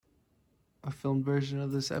A filmed version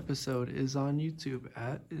of this episode is on YouTube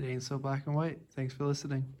at It Ain't So Black and White. Thanks for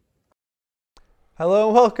listening. Hello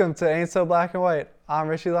and welcome to Ain't So Black and White. I'm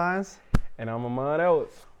Richie Lyons. And I'm Amon Ellis.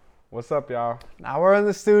 What's up, y'all? Now we're in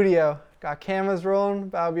the studio. Got cameras rolling,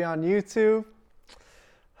 about to be on YouTube.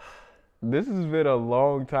 This has been a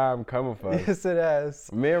long time coming for us. Yes, it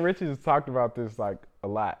has. Me and Richie just talked about this like a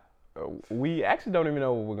lot. We actually don't even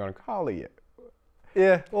know what we're going to call it yet.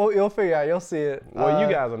 Yeah, well, you'll figure out. You'll see it. Well, you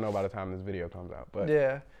guys will know by the time this video comes out. But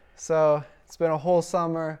yeah, so it's been a whole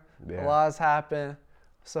summer. Yeah. A lot has happened.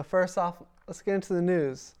 So first off, let's get into the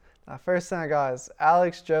news. Now, first thing, guys,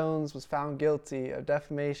 Alex Jones was found guilty of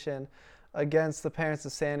defamation against the parents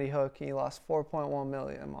of Sandy Hook. He lost $4.1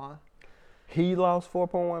 million on. He lost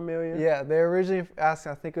 $4.1 million? Yeah, they were originally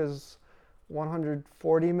asking, I think it was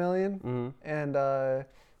 $140 million, and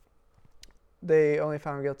they only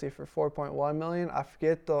found guilty for $4.1 million. I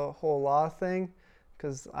forget the whole law thing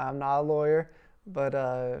because I'm not a lawyer,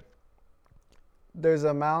 but there's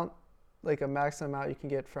an amount, like a maximum amount you can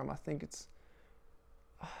get from, I think it's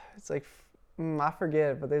like, I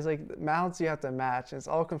forget, but there's like amounts you have to match. And it's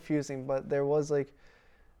all confusing, but there was like,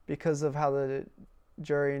 because of how the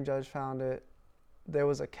jury and judge found it, there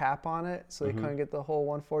was a cap on it, so they couldn't get the whole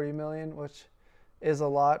 $140 million, which is a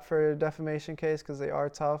lot for a defamation case because they are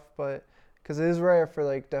tough, but because it is rare for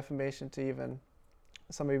like defamation to even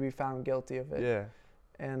somebody be found guilty of it. Yeah.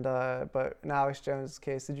 And but in Alex Jones'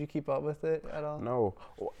 case, did you keep up with it at all? No.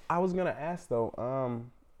 I was going to ask, though,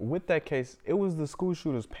 with that case, it was the school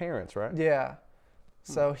shooter's parents, right? Yeah.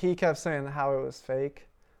 So he kept saying how it was fake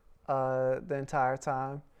the entire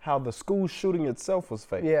time. How the school shooting itself was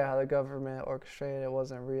fake. Yeah, how the government orchestrated it,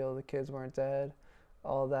 wasn't real, the kids weren't dead,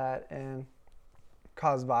 all that, and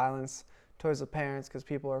caused violence towards the parents because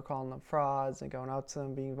people are calling them frauds and going up to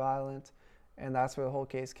them, being violent, and that's where the whole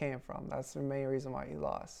case came from. That's the main reason why he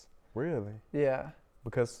lost. Really? Yeah.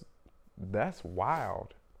 Because that's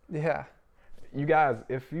wild. Yeah. You guys,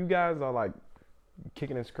 if you guys are like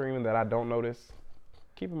kicking and screaming that I don't know this,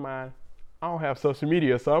 keep in mind I don't have social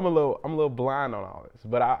media, so I'm a little blind on all this.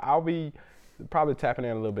 But I'll be probably tapping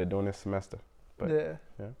in a little bit during this semester. But yeah.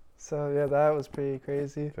 Yeah. So yeah, that was pretty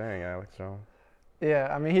crazy. Dang, Alex Jones.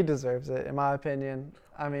 Yeah, I mean he deserves it in my opinion.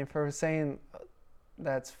 I mean for saying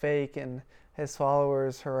that's fake and his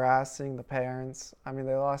followers harassing the parents. I mean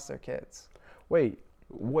they lost their kids. Wait,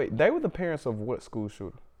 they were the parents of what school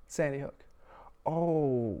shooter? Sandy Hook.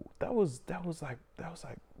 Oh, that was like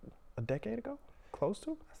a decade ago? Close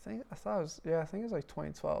to? I thought it was, I think it was like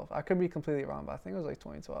 2012. I could be completely wrong, but I think it was like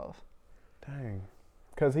 2012. Dang.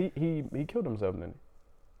 Because he killed himself, didn't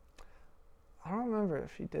he? I don't remember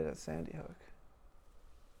if he did at Sandy Hook.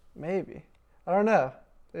 Maybe. I don't know.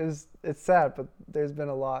 It's sad, but there's been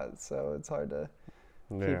a lot, so it's hard to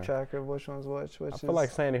keep track of which one's which. I feel like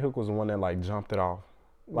Sandy Hook was the one that like jumped it off.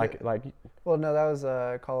 Like. Well, no, that was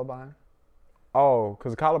Columbine. Oh,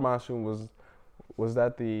 because Columbine shooting was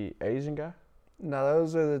that the Asian guy? No,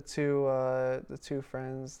 those are the two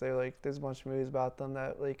friends. They're like, there's a bunch of movies about them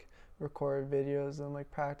that like record videos of them like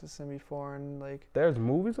practicing before and like. There's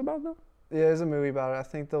movies about them? Yeah, there's a movie about it. I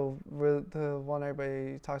think the one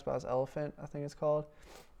everybody talks about is Elephant, I think it's called.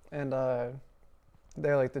 And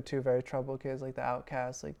they're like the two very troubled kids, like the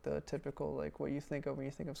outcasts, like the typical like what you think of when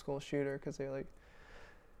you think of school shooter, because they're like.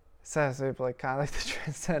 It's like kind of like the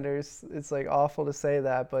trendsetters. It's like awful to say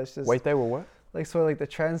that, but it's just. Wait, they were what? Like sort of like the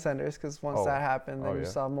trendsetters, because once that happened, then you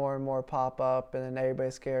saw more and more pop up, and then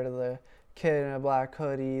everybody's scared of the kid in a black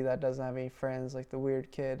hoodie that doesn't have any friends, like the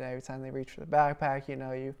weird kid. And every time they reach for the backpack,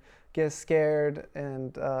 you get scared,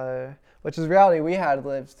 and which is reality we had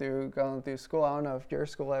lived through going through school. I don't know if your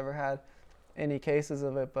school ever had any cases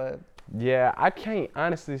of it, but yeah, I can't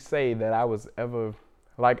honestly say that I was ever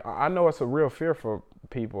like. I know it's a real fear for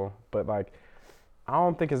people, but like, I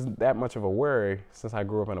don't think it's that much of a worry since I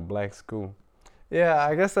grew up in a black school. Yeah,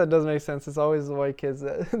 I guess that does make sense. It's always the white kids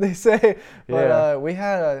that they say. But we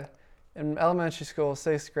had in elementary school,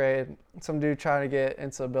 6th grade, some dude trying to get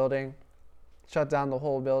into a building, shut down the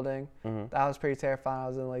whole building. That was pretty terrifying. I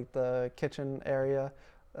was in like the kitchen area.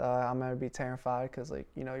 I'm going to be terrified because like,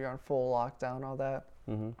 you're on full lockdown and all that.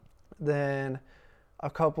 Then a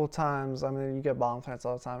couple times, I mean, you get bomb threats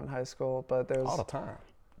all the time in high school, but there's... All the time?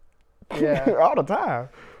 Yeah. All the time?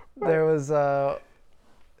 There was...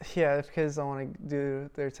 if kids don't want to do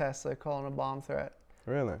their tests, they call it a bomb threat.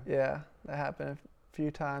 Really? Yeah, that happened a few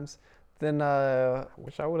times. Then I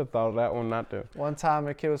wish I would have thought of that one not to. One time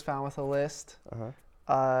a kid was found with a list,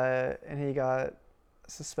 and he got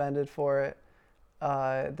suspended for it.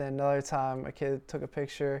 Then another time a kid took a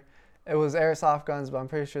picture. It was airsoft guns, but I'm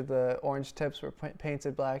pretty sure the orange tips were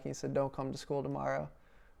painted black, and he said, "Don't come to school tomorrow."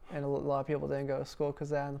 and a lot of people didn't go to school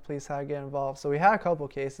because of that, and the police had to get involved. So we had a couple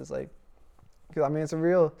cases, like, cause I mean, it's a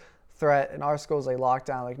real threat, and our school's like locked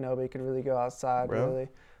down, like nobody could really go outside, really.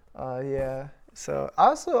 Yeah. So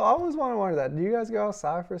I always want to wonder that. Do you guys go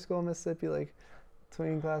outside for school in Mississippi, like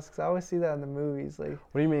between classes? Cause I always see that in the movies, like.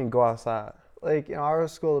 What do you mean go outside? Like in our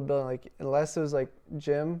school, the building, like unless it was like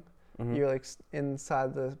gym, you're like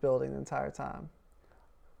inside the building the entire time.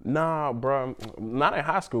 Nah, bro. Not in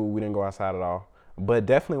high school. We didn't go outside at all. But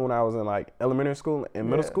definitely when I was in like elementary school and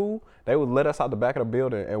middle school, they would let us out the back of the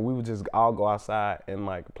building and we would just all go outside and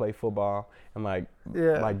like play football and like do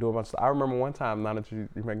a bunch of stuff. I remember one time, now that you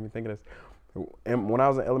make me think of this, and when I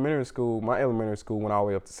was in elementary school, my elementary school went all the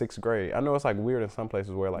way up to 6th grade. I know it's like weird in some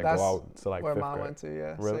places where like go out to like 5th grade. Where mine went to,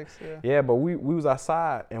 yeah. Really? 6th, Yeah, but we was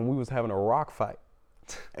outside and we was having a rock fight.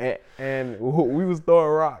 and we was throwing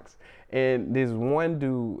rocks. And this one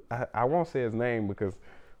dude, I won't say his name because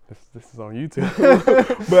this is on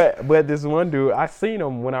YouTube. but this one dude, I seen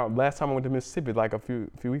him last time I went to Mississippi, like a few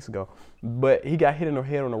weeks ago. But he got hit in the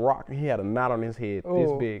head on a rock, and he had a knot on his head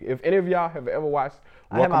this big. If any of y'all have ever watched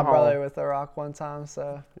I hit my brother with a rock one time,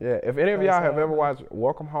 so. Yeah, if any of y'all have ever watched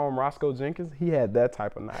Welcome Home, Roscoe Jenkins, he had that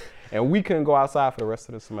type of knot. And we couldn't go outside for the rest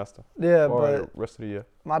of the semester. Yeah, or but the rest of the year.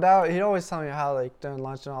 My dad, he'd always tell me how, like, during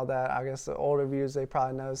lunch and all that, I guess the older viewers, they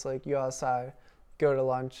probably notice, like, you go outside, go to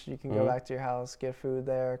lunch, you can go back to your house, get food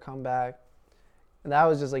there, come back. And that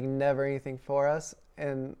was just, like, never anything for us.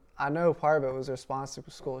 And I know part of it was a response to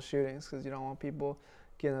school shootings because you don't want people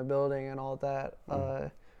getting in the building and all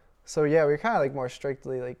that. So, yeah, we were kind of, like, more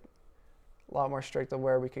strictly, like, a lot more strict on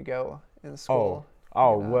where we could go in school.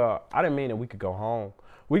 Oh, you know? Well, I didn't mean that we could go home.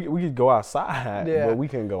 We could go outside, but we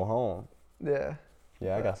couldn't go home. Yeah.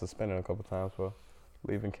 Yeah, I got suspended a couple times for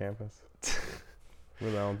leaving campus.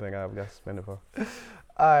 Really, I don't think I ever got suspended for.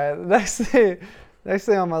 All right, next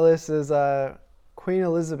thing on my list is Queen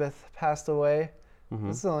Elizabeth passed away.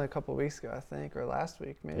 This is only a couple of weeks ago, I think, or last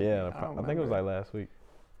week maybe. Yeah, I think it was like last week.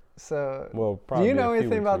 So, probably do you know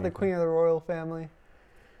anything about the Queen of the Royal Family?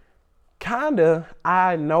 Kinda.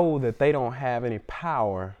 I know that they don't have any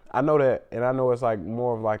power. I know that, and I know it's like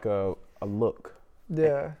more of like a look.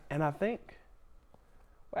 Yeah. And I think.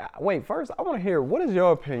 Wait, first I want to hear, what is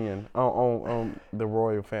your opinion on the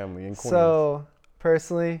royal family and queens? So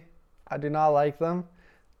personally, I do not like them.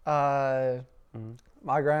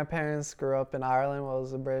 My grandparents grew up in Ireland, what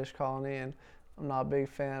was a British colony, and I'm not a big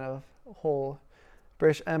fan of the whole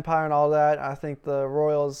British Empire and all that. I think the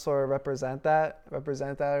royals sort of represent that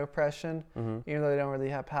oppression, even though they don't really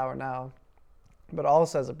have power now. But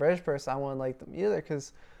also as a British person, I wouldn't like them either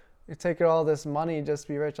because you're taking all this money just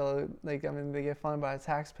to be rich. Like, I mean, they get funded by the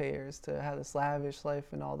taxpayers to have this lavish life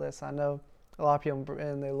and all this. I know a lot of people in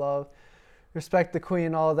Britain, they respect the Queen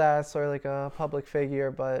and all that, sort of like a public figure,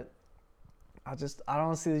 but I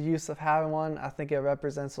don't see the use of having one. I think it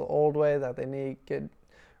represents the old way that they need to get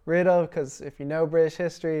rid of, because if you know British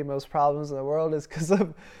history, most problems in the world is because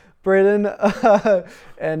of Britain.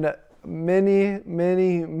 And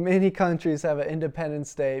many countries have an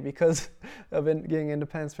Independence Day because of getting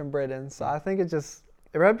independence from Britain. So I think it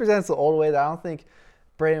represents the old way that I don't think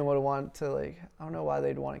Britain would want to, like, I don't know why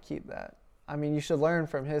they'd want to keep that. I mean, you should learn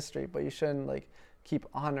from history, but you shouldn't, like, keep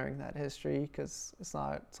honoring that history because it's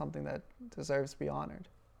not something that deserves to be honored.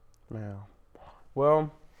 Yeah.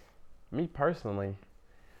 Well, me personally,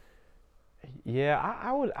 yeah,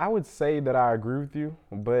 I would say that I agree with you,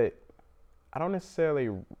 but I don't necessarily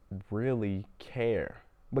really care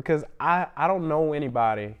because I don't know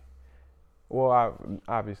anybody. Well, I've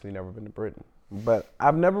obviously never been to Britain, but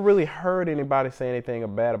I've never really heard anybody say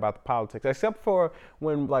anything bad about the politics, except for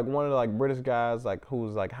when like one of the like British guys like who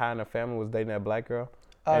was like high in the family was dating that black girl.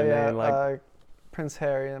 Oh, and yeah, then, Prince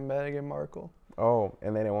Harry and Meghan Markle. Oh,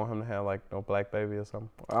 and they didn't want him to have like no black baby or something.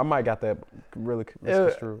 I might got that really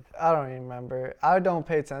misconstrued. I don't even remember. I don't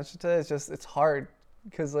pay attention to it. It's hard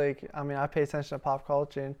because, like, I mean, I pay attention to pop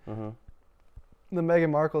culture, and the Meghan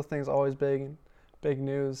Markle thing's always big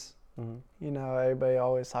news. You know, everybody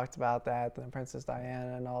always talked about that, the Princess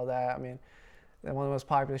Diana and all that. I mean, one of the most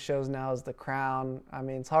popular shows now is The Crown. I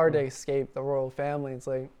mean, it's hard to escape the royal family. It's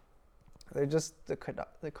like they're just the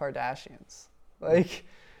Kardashians. Like,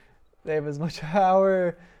 they have as much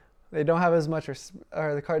power. They don't have as much,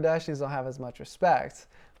 or the Kardashians don't have as much respect.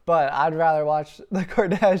 But I'd rather watch the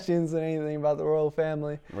Kardashians than anything about the royal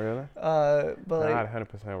family. Really? But like, I'd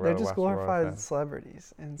 100% rather they're just watch glorified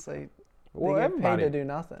celebrities, and it's like well, they get paid to do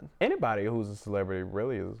nothing. Anybody who's a celebrity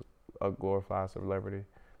really is a glorified celebrity.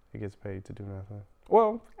 He gets paid to do nothing.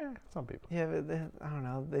 Well, some people. Yeah, but I don't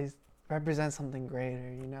know. They represent something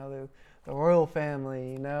greater. You know, the royal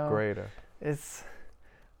family. You know, greater. It's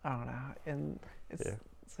I don't know, and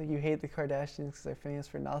it's It's like you hate the Kardashians because they're famous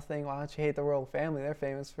for nothing. Why don't you hate the royal family? They're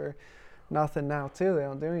famous for nothing now too. They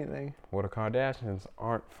don't do anything. Well, the Kardashians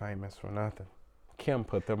aren't famous for nothing. Kim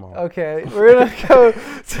put them on. Okay, we're gonna go.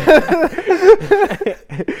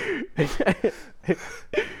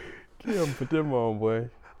 Kim put them on, boy.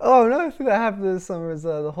 Oh, another thing that happened this summer was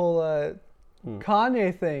the whole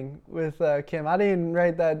Kanye thing with Kim. I didn't even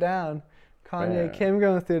write that down. Kanye, Kim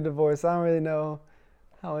going through a divorce. I don't really know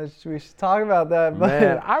how much we should talk about that, but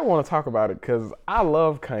Man, I want to talk about it because I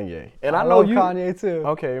love Kanye, and I know love you. Kanye too.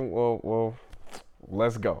 Okay, well,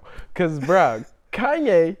 let's go. Cause, bruh,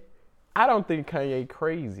 Kanye, I don't think Kanye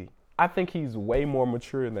crazy. I think he's way more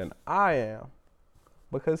mature than I am,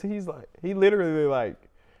 because he literally like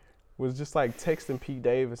was just like texting Pete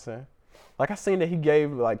Davidson. Like I seen that he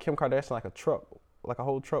gave like Kim Kardashian like a truck, like a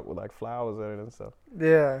whole truck with like flowers in it and stuff.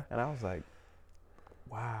 Yeah. And I was like,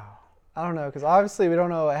 wow. I don't know, because obviously we don't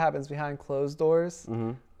know what happens behind closed doors.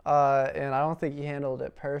 Mm-hmm. And I don't think he handled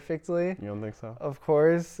it perfectly. You don't think so? Of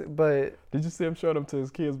course, but Did you see him showing them to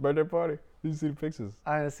his kid's birthday party? Did you see the pictures?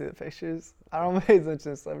 I didn't see the pictures. I don't pay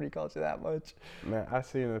attention to celebrity culture that much. Man, I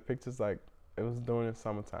seen the pictures like it was during the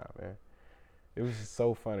summertime, man. It was just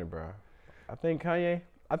so funny, bro. I think Kanye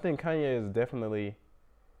is definitely.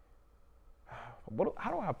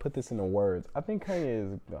 How do I put this into words? I think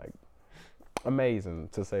Kanye is like amazing,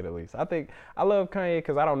 to say the least. I love Kanye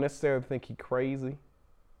because I don't necessarily think he's crazy,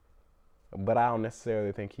 but I don't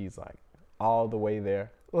necessarily think he's like all the way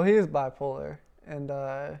there. Well, he is bipolar, and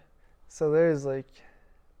so there's like,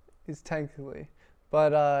 he's technically,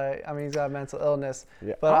 but I mean he's got mental illness.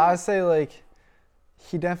 Yeah. But I say like,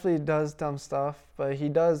 he definitely does dumb stuff, but he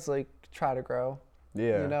does like try to grow.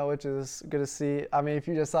 Yeah. You know, which is good to see. I mean, if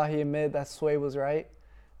you just saw he admitted that Sway was right.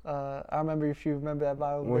 I remember, if you remember that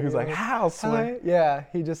viral When he was like, "How Sway?" Yeah,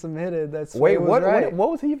 he just admitted that Sway was right. What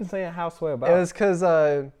was he even saying? How Sway about? It was because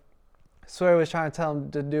Sway was trying to tell him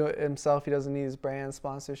to do it himself. He doesn't need his brand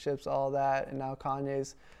sponsorships, all that. And now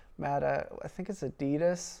Kanye's mad at, I think it's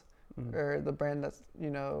Adidas, or the brand that's,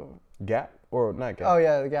 Gap or not Gap? Oh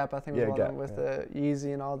yeah, the Gap. I think was Yeah, one Gap, of them with the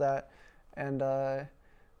Yeezy and all that. And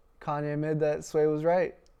Kanye admitted that Sway was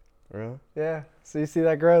right. Really? Yeah. So you see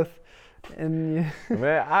that growth. And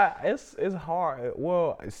Man, it's hard.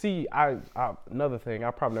 Well, see, I another thing,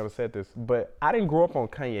 I probably never said this, but I didn't grow up on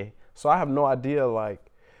Kanye, so I have no idea like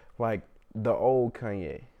the old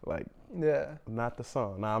Kanye, like yeah, not the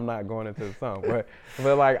song. Now I'm not going into the song, but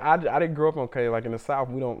like I didn't grow up on Kanye. Like in the South,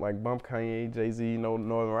 we don't like bump Kanye, Jay-Z, no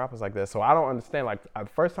northern rappers like that. So I don't understand. Like the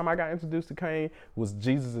first time I got introduced to Kanye was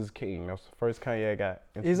Jesus is King. That was the first Kanye I got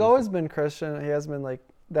introduced. He's always been Christian. He hasn't been like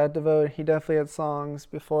that devoted. He definitely had songs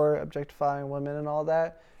before objectifying women and all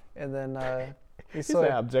that, and then he said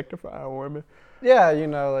objectifying women. Yeah,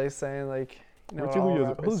 like saying like.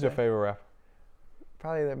 Who's your favorite rapper?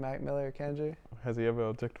 Probably either Mac Miller or Kendrick. Has he ever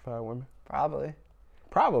objectified women? Probably.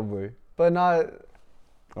 But not.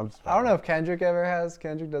 I don't know if Kendrick ever has.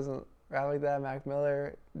 Kendrick doesn't rap like that. Mac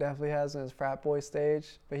Miller definitely has in his frat boy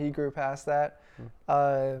stage, but he grew past that.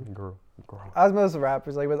 Grew. As most of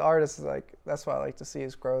rappers, like with artists, like that's why I like to see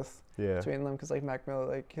his growth between them, because like Mac Miller,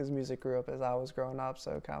 like his music grew up as I was growing up,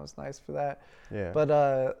 so it kind of was nice for that. Yeah. But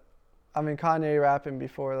I mean, Kanye rapping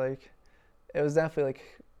before, like it was definitely like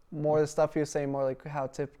more the stuff he was saying, more like how a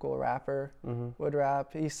typical rapper would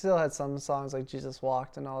rap. He still had some songs like Jesus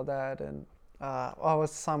Walked and all that, and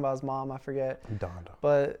what's the song about his mom? I forget. Donda.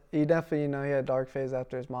 But he definitely, he had a dark phase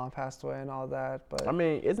after his mom passed away and all that. But I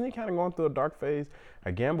mean, isn't he kind of going through a dark phase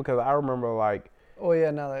again? Because I remember like. Oh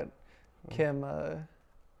yeah, now that Kim.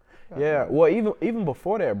 Yeah, well, even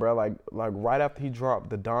before that, bro, like right after he dropped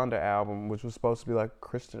the Donda album, which was supposed to be like a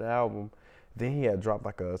Christian album, then he had dropped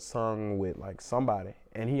like a song with like somebody,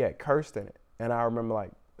 and he had cursed in it. And I remember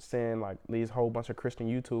like seeing like these whole bunch of Christian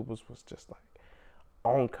YouTubers was just like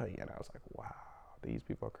on Kanye, and I was like, wow, these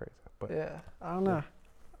people are crazy. But yeah, I don't know.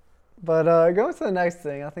 But going to the next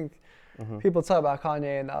thing, I think people talk about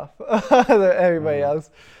Kanye enough than everybody else.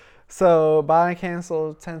 So Biden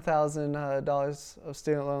canceled $10,000 of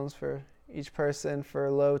student loans for each person for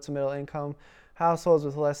low to middle income households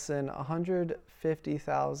with less than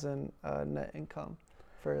 $150,000 net income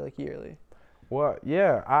for like yearly. Well,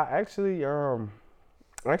 yeah, I actually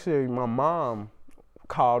my mom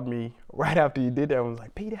called me right after you did that and was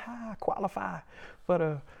like, Peter, how I qualify for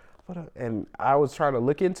the, and I was trying to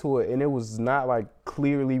look into it, and it was not like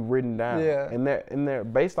clearly written down. Yeah. And there,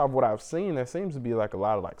 based off what I've seen, there seems to be like a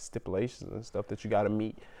lot of like stipulations and stuff that you got to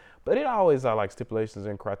meet. But it always are like stipulations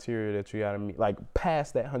and criteria that you got to meet, like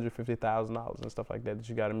past that $150,000 and stuff like that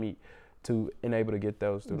you got to meet to enable to get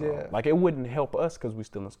those student loans. Like it wouldn't help us because we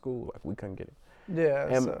still in school, like we couldn't get it. Yeah.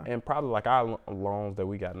 And probably like our loans that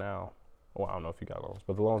we got now. Well, I don't know if you got loans,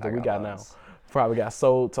 but the loans that we got now loans. probably got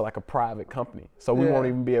sold to like a private company, so we won't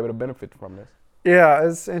even be able to benefit from this. Yeah,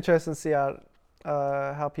 it's interesting to see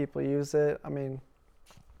how people use it. I mean,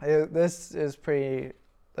 this is pretty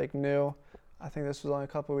like new. I think this was only a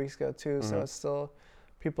couple of weeks ago too, so it's still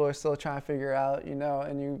people are still trying to figure out,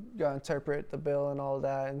 and you gotta interpret the bill and all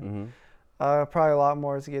that, and probably a lot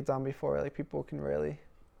more to get done before like people can really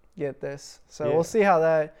get this. So we'll see how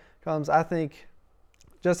that comes. I think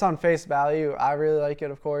just on face value, I really like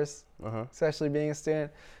it, of course, especially being a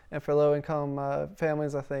student, and for low income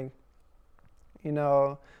families, I think,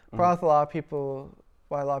 probably with a lot of people,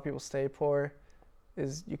 why a lot of people stay poor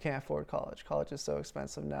is you can't afford college. College is so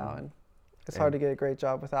expensive now, and it's hard to get a great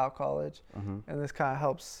job without college. And this kind of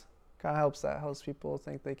helps people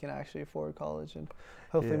think they can actually afford college, and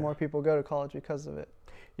hopefully more people go to college because of it.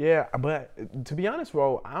 Yeah, but to be honest,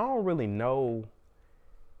 bro, I don't really know.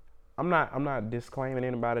 I'm not disclaiming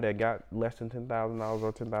anybody that got less than $10,000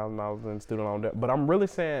 or $10,000 in student loan debt, but I'm really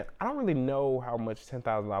saying I don't really know how much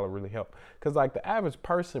 $10,000 really helped, because like the average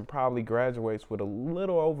person probably graduates with a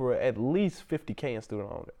little over at least $50K in student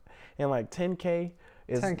loan debt, and like $10K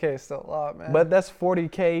is still a lot, man. But that's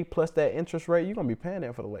 $40K plus that interest rate. You're gonna be paying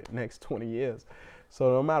that for the next 20 years.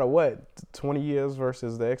 So no matter what, 20 years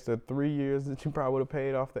versus the extra 3 years that you probably would have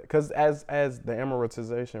paid off that, because as the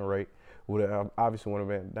amortization rate would have obviously would have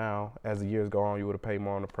been down as the years go on, you would have paid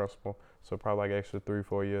more on the principal. So probably like extra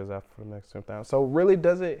 3-4 years after the next 10,000. So really,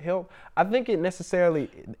 does it help? I think it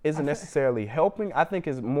isn't necessarily helping. I think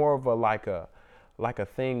it's more of a like a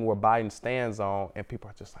thing where Biden stands on, and people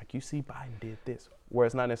are just like, you see, Biden did this, where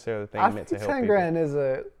it's not necessarily a thing meant to help people. 10 grand is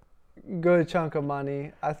a good chunk of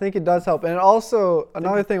money. I think it does help. And also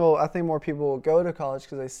another thing, I think more people will go to college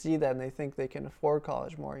because they see that and they think they can afford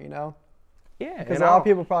college more, Yeah. Because a lot of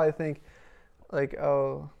people probably think like,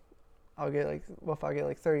 oh, I'll get like, what if I get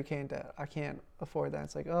like 30K in debt? I can't afford that.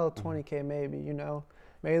 It's like, oh, 20K maybe,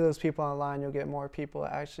 Maybe those people online, you'll get more people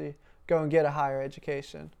to actually go and get a higher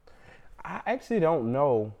education. I actually don't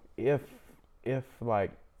know if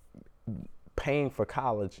like paying for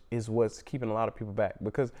college is what's keeping a lot of people back,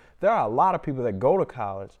 because there are a lot of people that go to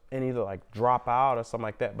college and either like drop out or something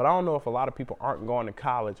like that. But I don't know if a lot of people aren't going to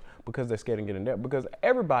college because they're scared to get in debt, because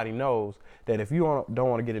everybody knows that if you don't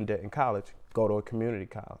want to get in debt in college, go to a community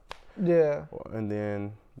college. Yeah. And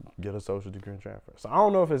then get a social degree and transfer. So I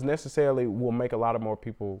don't know if it's necessarily will make a lot of more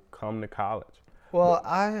people come to college. Well,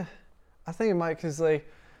 I think it might, because like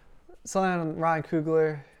something Ryan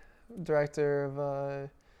Coogler, director of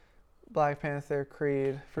Black Panther,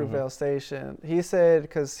 Creed, Fruitvale Station, he said,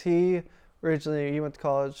 because he went to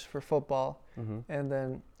college for football, and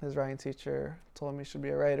then his writing teacher told him he should be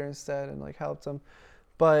a writer instead, and like helped him.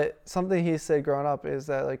 But something he said growing up is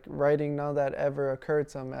that like writing, none of that ever occurred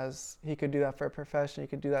to him, as he could do that for a profession, he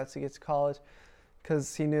could do that to get to college,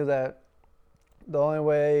 because he knew that the only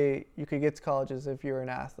way you could get to college is if you're an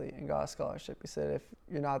athlete and got a scholarship. He said if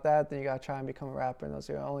you're not that, then you got to try and become a rapper, and those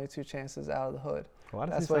are your only two chances out of the hood. Why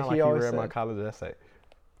does it sound like you read my college essay?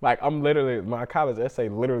 Like my college essay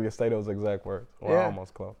literally say those exact words, or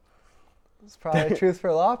almost close. It's probably the truth for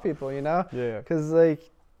a lot of people, Yeah. Because like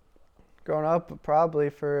growing up, probably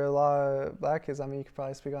for a lot of black kids, I mean, you could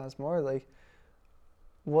probably speak on this more. Like,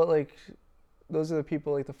 those are the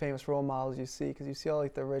people, like the famous role models you see, because you see all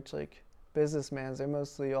like the rich like businessmen. They're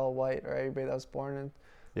mostly all white, or everybody that was born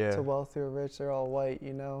into wealthy or rich, they're all white.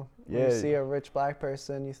 When you see a rich black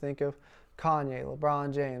person, you think of Kanye,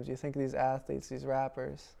 LeBron James. You think of these athletes, these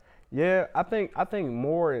rappers. Yeah, I think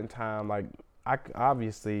more in time, like I could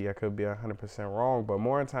be 100% wrong, but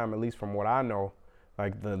more in time, at least from what I know,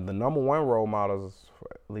 like the number one role models,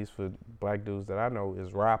 at least for black dudes that I know,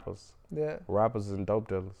 is rappers. Yeah. Rappers and dope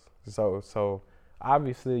dealers. So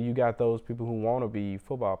obviously you got those people who want to be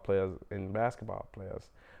football players and basketball players,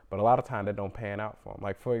 but a lot of time that don't pan out for them.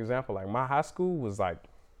 Like for example, like my high school was like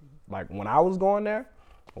when I was going there,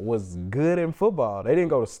 was good in football. They didn't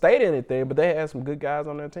go to state or anything, but they had some good guys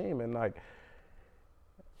on their team, and like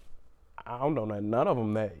I don't know none of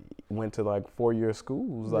them that went to like 4-year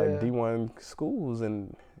schools, like D1 schools,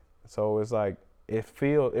 and so it's like it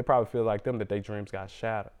probably feels like them that their dreams got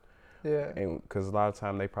shattered. Yeah. And because a lot of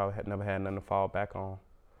time they probably never had nothing to fall back on.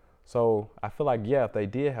 So I feel like if they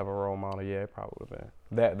did have a role model, it probably would have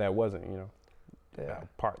been that wasn't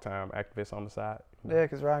part-time activist on the side. Yeah,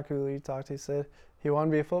 because Ryan Coogler, he said he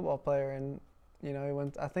wanted to be a football player, and he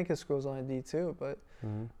went. I think his school was only D2, but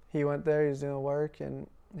he went there. He was doing work, and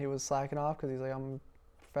he was slacking off because he's like, I'm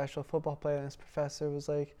a professional football player. And his professor was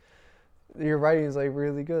like, your writing is like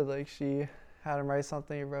really good. Like she had him write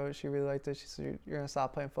something he wrote. She really liked it. She said, you're gonna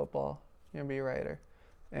stop playing football be a writer.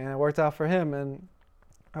 And it worked out for him, and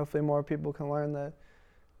hopefully more people can learn that,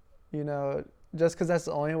 just because that's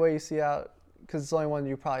the only way you see out, because it's the only one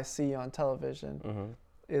you probably see on television,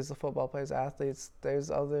 is the football players, athletes. There's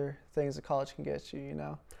other things that college can get you,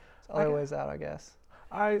 There's other ways out, I guess.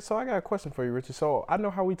 All right, so I got a question for you, Richard. So I know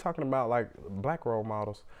how we talking about like black role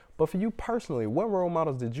models, but for you personally, what role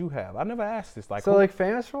models did you have? I never asked this. Like, so like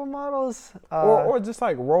famous role models, or just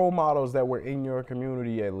like role models that were in your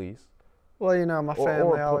community at least. Well, my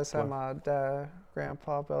family, I always had my dad,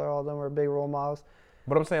 grandpa, brother, all of them were big role models.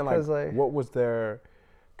 But I'm saying like what was their?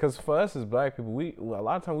 Because for us as black people, a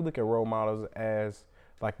lot of times we look at role models as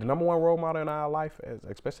like the number one role model in our life,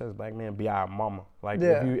 especially as black men, be our mama. Like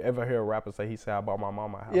if you ever hear a rapper say, he said, I bought my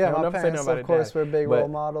mama a house. Yeah, my parents, of course, were big role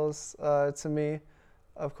models to me.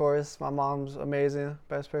 Of course, my mom's amazing,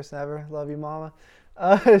 best person ever. Love you, mama.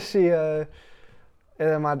 And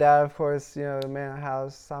then my dad, of course, the man of the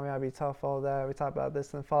house, taught me how to be tough, all that. We talked about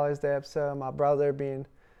this in the Father's Day episode. My brother being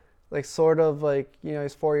like sort of like,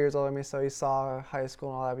 he's 4 years older than me, so he saw high school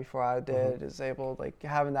and all that before I did. Is able, like,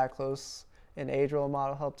 having that close an age role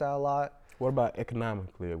model helped out a lot. What about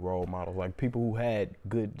economically role models, like people who had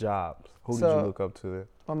good jobs? Who did you look up to?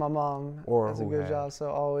 Well, my mom has a good job, so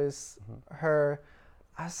always her.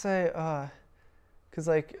 I say, because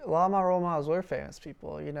like a lot of my role models were famous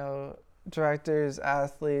people, directors,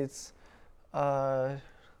 athletes,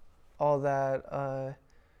 all that.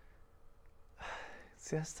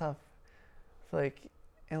 See, that's tough. Like,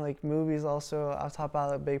 in like movies also, I'll talk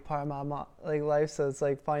about a big part of my life, so it's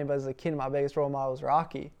like funny, but as a kid, my biggest role model was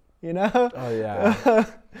Rocky, Oh, yeah.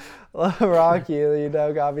 Rocky,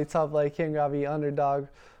 gotta be tough like him, gotta be underdog,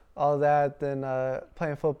 all that. Then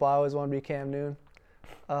playing football, I always wanted to be Cam Newton.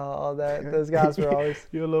 All that. Those guys were always...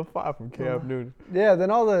 You're a little far from Cam Newton. Yeah, then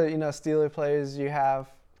all the, Steeler players you have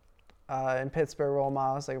in Pittsburgh, role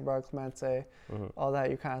models like Roberto Clemente, all that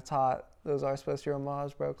you kind of taught. Those are supposed to be role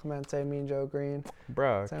models, Roberto Clemente, Mean Joe Green,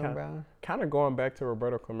 Sam Brown. Kind of going back to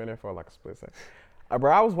Roberto Clemente for like a split second.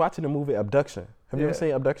 Bro, I was watching the movie Abduction. Have you ever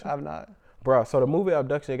seen Abduction? I've not. Bro, so the movie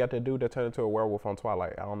Abduction, they got that dude that turned into a werewolf on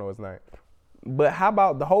Twilight. I don't know his name. But how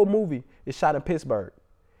about the whole movie is shot in Pittsburgh?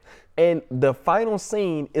 And the final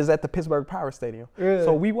scene is at the Pittsburgh Pirates Stadium. Really?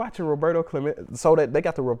 So we watching Roberto Clemente, so that they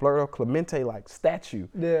got the Roberto Clemente like statue.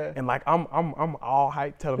 Yeah. And like I'm all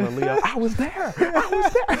hyped telling Aaliyah, I was there.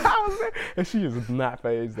 And she is not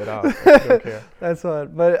fazed at all. She don't care. That's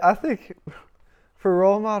what. But I think for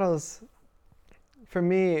role models, for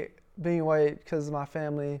me, being white, because of my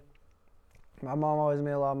family, my mom always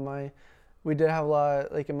made a lot of money. We did have a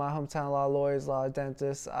lot, like in my hometown, a lot of lawyers, a lot of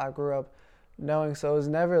dentists. I grew up knowing, so it was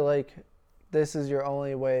never like, this is your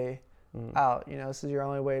only way out. This is your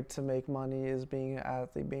only way to make money, is being an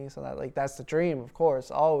athlete, being something like that's the dream, of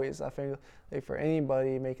course, always. I think like for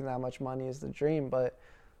anybody, making that much money is the dream, but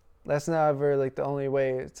that's never like the only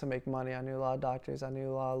way to make money. I knew a lot of doctors, I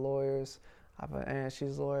knew a lot of lawyers. I have an aunt,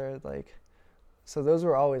 she's a lawyer, like, so those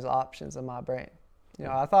were always options in my brain.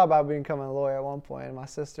 I thought about becoming a lawyer at one point, and my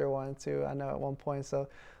sister wanted to, I know, at one point. So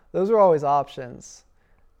those were always options.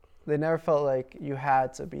 They never felt like you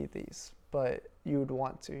had to be these, but you would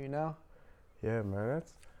want to, Yeah, man,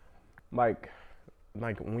 that's like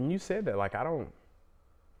when you said that, like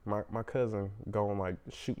my cousin gonna like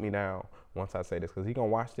shoot me down once I say this, because he gonna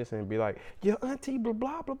watch this and be like, your auntie blah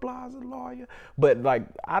blah blah blah is a lawyer. But like,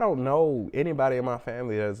 I don't know anybody in my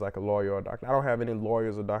family that's like a lawyer or a doctor. I don't have any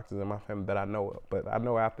lawyers or doctors in my family that I know of. But I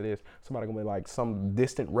know after this, somebody gonna be like some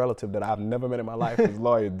distant relative that I've never met in my life is a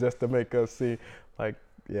lawyer, just to make us see like,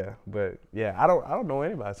 yeah. But yeah, I don't know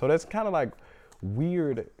anybody. So that's kind of like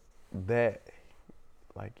weird that,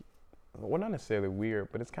 like, well, not necessarily weird,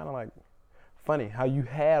 but it's kind of like funny how you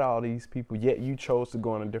had all these people, yet you chose to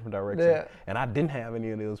go in a different direction. Yeah. And I didn't have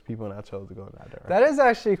any of those people, and I chose to go in that direction. That is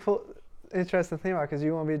actually cool, interesting thing about, because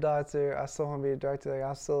you want to be a doctor, I still want to be a director. Like,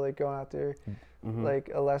 I'm still like going out there,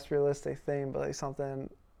 like a less realistic thing, but like something,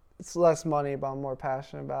 it's less money, but I'm more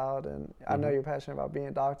passionate about. And I know you're passionate about being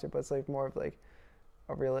a doctor, but it's like more of like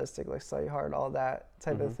a realistic, like study hard, all that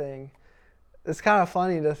type of thing. It's kind of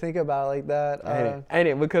funny to think about like that. Ain't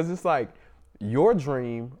it? Because it's like, your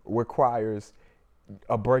dream requires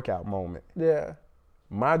a breakout moment. Yeah.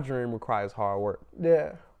 My dream requires hard work.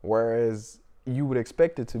 Yeah. Whereas you would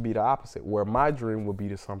expect it to be the opposite, where my dream would be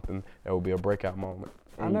to something that would be a breaking moment.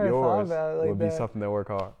 And I never thought about it like would be something that work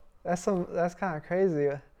hard. That's kind of crazy.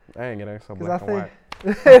 It ain't so black and white.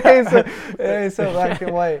 it ain't so black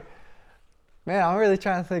and white. Man, I'm really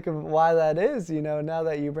trying to think of why that is, now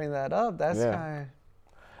that you bring that up. That's kind of...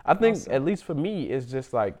 I think, awesome. At least for me, it's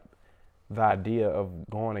just like the idea of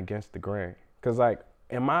going against the grain. Because like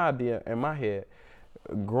in my head,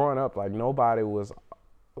 growing up, like nobody was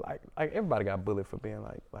like everybody got bullied for being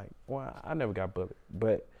like. Well, I never got bullied,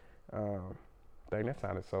 but dang, that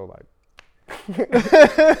sounded so like.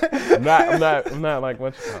 I'm not like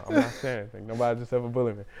what you call. I'm not saying anything. Nobody just ever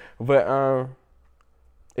bullied me, but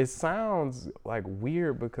it sounds like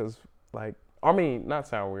weird because like I mean not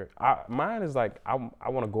sound weird. Mine is like I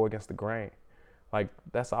want to go against the grain. Like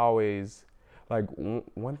that's always like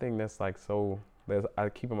one thing that's like so that I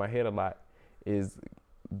keep in my head a lot is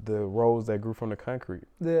the rose that grew from the concrete.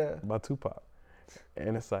 Yeah. By Tupac,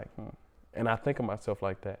 and it's like, and I think of myself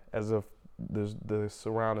like that as if the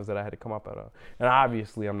surroundings that I had to come up out of. And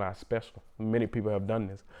obviously I'm not special. Many people have done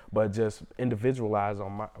this, but just individualized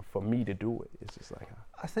for me to do it. It's just like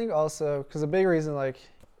I think also because a big reason, like,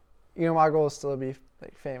 you know, my goal is still to be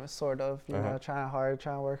like famous, sort of. You know, trying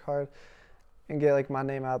to work hard, and get like my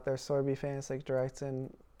name out there, sort of be famous, like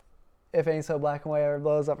directing. If Ain't So Black and White ever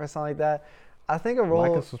blows up or something like that, I think a role.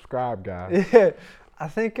 Like and subscribe, guys. Yeah, I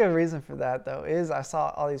think a reason for that though is I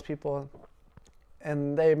saw all these people,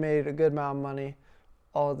 and they made a good amount of money,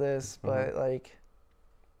 all this, but like,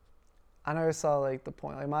 I never saw like the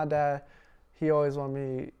point. Like my dad, he always wanted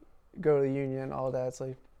me to go to the union, all that. It's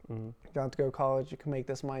like, you don't have to go to college. You can make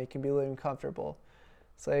this money. You can be living comfortable.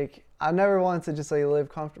 It's like I never wanted to just like live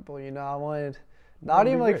comfortable. You know, I wanted not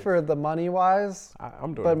even like for the money wise,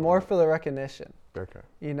 I'm doing but more for the recognition. Okay.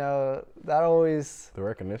 You know, that always. The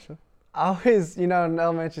recognition. I always, you know, in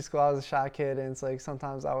elementary school, I was a shy kid, and it's like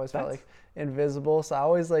sometimes I always felt like invisible. So I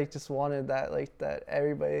always like just wanted that, like that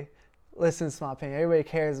everybody listens to my opinion. Everybody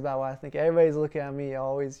cares about what I think. Everybody's looking at me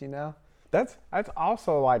always, you know. That's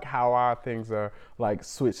also like how our things are like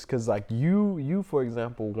switched, because like you for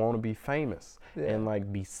example want to be famous and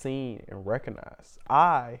like be seen and recognized.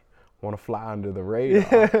 I want to fly under the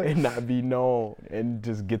radar and not be known and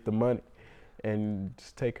just get the money and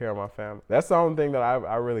just take care of my family. That's the only thing that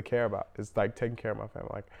I really care about. It's like taking care of my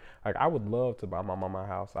family. Like I would love to buy my mama a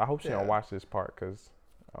house. I hope she don't watch this part because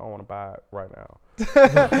I don't want to buy it right now.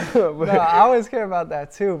 No, I always care about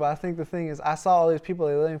that too. But I think the thing is, I saw all these people,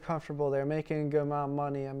 they're living comfortable, they're making a good amount of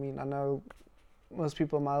money. I mean, I know most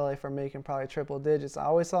people in my life are making probably triple digits. I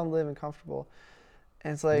always saw them living comfortable.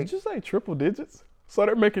 And it's like. Did you say triple digits? So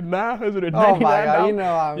they're making $999? Oh my God, you know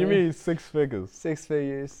what I mean. You mean 6 figures. 6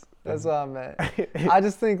 figures. That's what I meant. I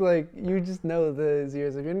just think like you just know those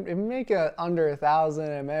years. If you make under 1,000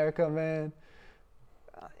 in America, man,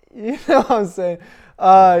 you know what I'm saying?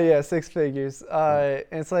 Yeah, 6 figures. And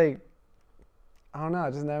it's like, I don't know.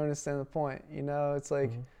 I just never understand the point. You know, it's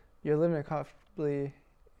like you're living comfortably,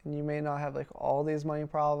 and you may not have like all these money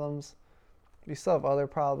problems. You still have other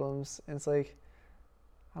problems. And it's like,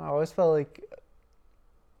 I always felt like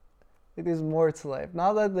there's more to life.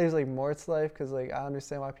 Not that there's like more to life, because like I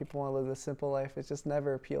understand why people want to live this simple life. It's just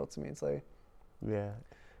never appealed to me. It's like,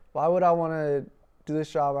 why would I want to do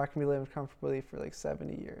this job where I can be living comfortably for like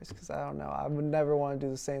 70 years? Because I don't know. I would never want to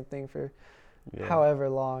do the same thing for however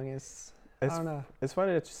long. I don't know. It's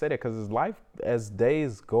funny that you say that, because as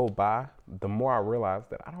days go by, the more I realize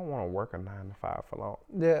that I don't want to work a 9 to 5 for long.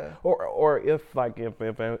 Yeah. Or if it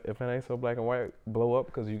Ain't So Black and White blow up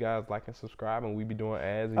because you guys like and subscribe and we be doing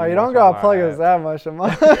ads. Oh, you don't gotta plug us that much.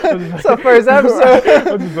 It's the first episode.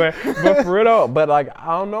 I'm just saying. But for real though, but like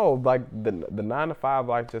I don't know, like the 9 to 5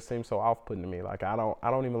 life just seems so off-putting to me. Like I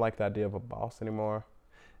don't even like the idea of a boss anymore.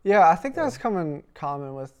 Yeah, I think that's common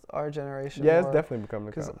with our generation. Yeah, it's definitely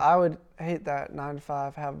becoming common. Because I would hate that 9 to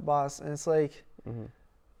 5, have a boss, and it's like,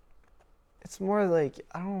 it's more like,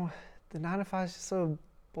 the 9 to 5 is just so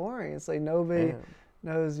boring. It's like nobody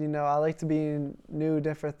knows, you know, I like to be in new,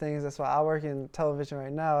 different things. That's why I work in television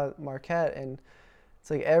right now at Marquette, and it's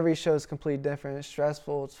like every show is completely different. It's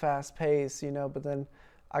stressful, it's fast paced, you know, but then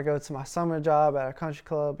I go to my summer job at a country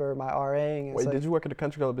club or my RAing. Wait, did you work at a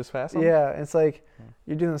country club this fast? Yeah, it's like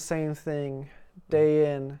you're doing the same thing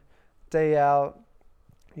day in, day out,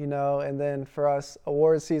 you know. And then for us,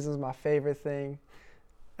 award season is my favorite thing.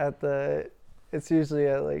 It's usually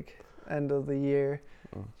at like end of the year.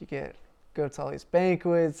 You go to all these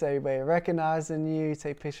banquets, everybody recognizing you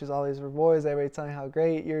take pictures of all these rewards, everybody telling you how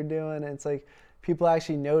great you're doing. And it's like people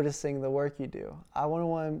actually noticing the work you do. I wouldn't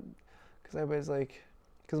want, because everybody's like.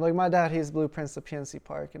 Because like my dad, he's blueprints to PNC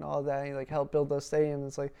Park and all that. And he like helped build those stadiums.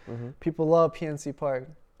 It's like people love PNC Park,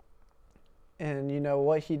 and you know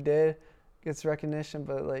what he did gets recognition,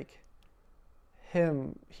 but like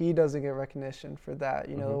he doesn't get recognition for that.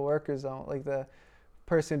 You know, the workers don't. Like the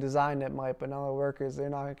person who designed it might, but none of the workers, they're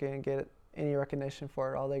not going to get any recognition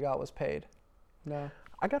for it. All they got was paid. No.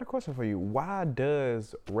 I got a question for you. Why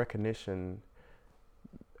does recognition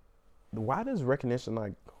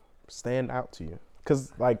like stand out to you?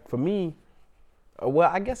 Because, like, for me, Well,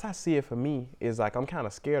 I guess I see it for me is like I'm kind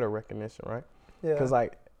of scared of recognition, right? Yeah. Because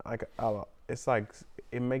it's like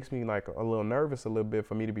it makes me like a little nervous a little bit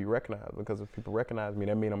for me to be recognized, because if people recognize me,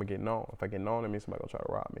 that means I'm gonna get known. If I get known, that means somebody gonna try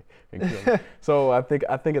to rob me and kill me. So I think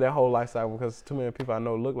of that whole lifestyle, because too many people I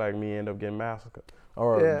know look like me end up getting massacred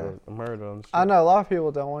or murdered on the street. I know a lot of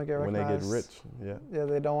people don't want to get when recognized. they get rich. Yeah. Yeah,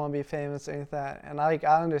 they don't want to be famous or anything like that. And I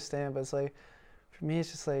understand, but it's like, for me,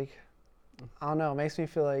 it's just like, I don't know. It makes me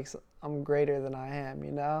feel like I'm greater than I am,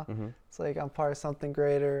 you know? Mm-hmm. It's like I'm part of something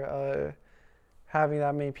greater. Having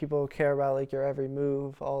that many people care about like your every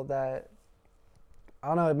move, all that. I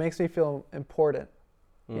don't know. It makes me feel important,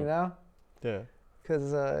 you know? Yeah.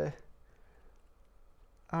 Because, I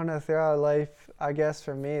don't know, throughout life, I guess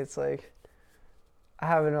for me, it's like,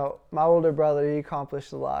 my older brother, he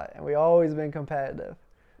accomplished a lot, and we always been competitive.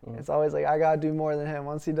 It's always like, I got to do more than him.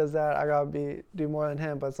 Once he does that, I got to do more than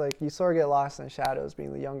him. But it's like, you sort of get lost in the shadows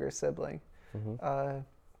being the younger sibling. And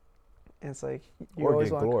it's like, you or always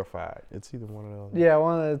get want glorified. It's either one of those. Yeah,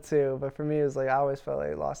 one of the two. But for me, it was like, I always felt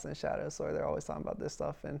like lost in the shadows. So they're always talking about this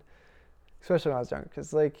stuff. And especially when I was younger.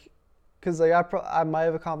 Because I might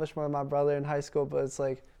have accomplished more than my brother in high school, but it's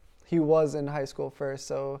like, he was in high school first.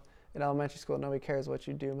 So in elementary school, nobody cares what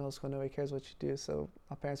you do. Middle school, nobody cares what you do. So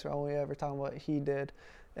my parents were only ever talking about what he did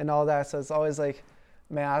and all that. So it's always like,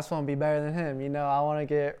 man, I just want to be better than him. You know, I want to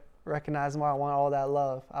get recognized more. I want all that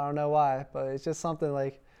love. I don't know why, but it's just something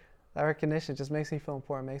like that recognition just makes me feel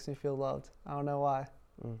important, makes me feel loved. I don't know why.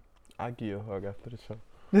 I'll give you a hug after the show.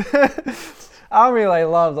 I don't really like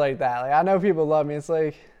love like that. Like, I know people love me. It's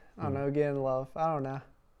like, I don't know, getting love. I don't know.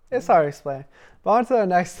 It's hard to explain. But on to the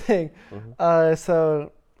next thing.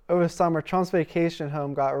 So over summer, Trump's vacation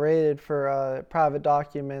home got raided for private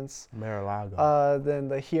documents. Mar-a-Lago. Then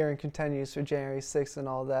the hearing continues for January 6th and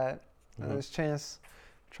all that. And there's a chance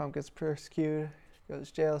Trump gets persecuted, goes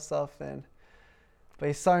to jail stuff. But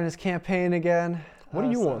he's starting his campaign again. What do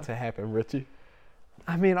you want to happen, Richie?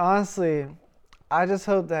 I mean, honestly, I just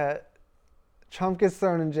hope that Trump gets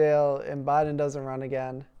thrown in jail and Biden doesn't run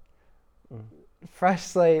again. Fresh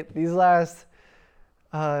slate. These last,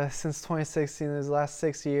 since 2016, these last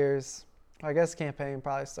 6 years, I guess campaign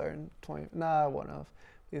probably started in 20, I wouldn't have.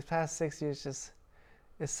 These past 6 years just,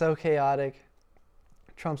 it's so chaotic.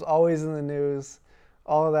 Trump's always in the news,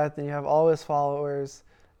 all of that. Then you have all his followers,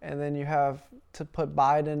 and then you have to put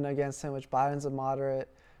Biden against him, which Biden's a moderate.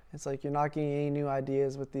 It's like you're not getting any new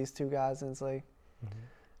ideas with these two guys, and it's like,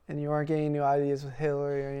 and you aren't getting new ideas with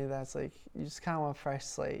Hillary or any of that. It's like you just kind of want a fresh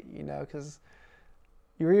slate, you know, because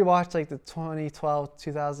you rewatch like the 2012,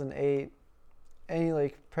 2008, any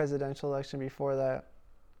like presidential election before that,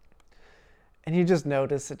 and you just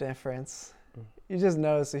notice the difference. You just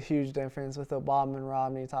notice a huge difference with Obama and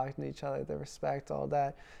Romney talking to each other, the respect, all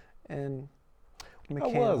that, and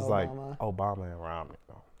McCain. It was and like Obama. Obama and Romney,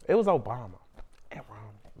 though. It was Obama and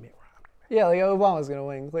Romney, Mitt Romney. Yeah, like Obama's gonna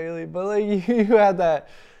win clearly, but like you had that,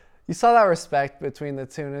 you saw that respect between the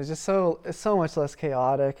two, and it's so much less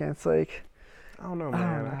chaotic, and it's like, I don't know,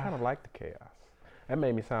 man. I kind of like the chaos. That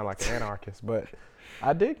made me sound like an anarchist, but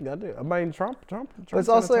I did. I mean, Trump. But it's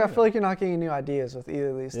also like, I feel like you're not getting new ideas with either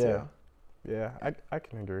of these two. Yeah, I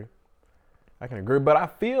can agree. But I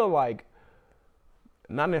feel like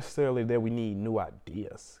not necessarily that we need new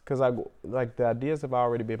ideas, because like the ideas have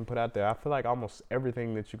already been put out there. I feel like almost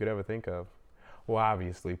everything that you could ever think of. Well,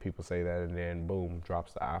 obviously people say that, and then boom,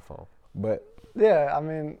 drops the iPhone. But yeah, I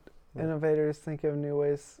mean, innovators think of new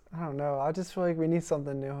ways. I don't know. I just feel like we need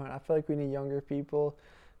something new, and I feel like we need younger people,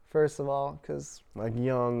 first of all, because like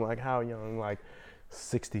young, like how young, like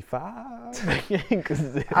 65.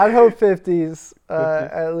 I'd hope 50s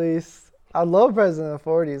at least. I'd love president of the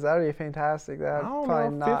 40s. That'd be fantastic. That'd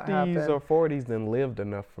probably not 50s happen. or 40s then lived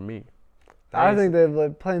enough for me. I think they've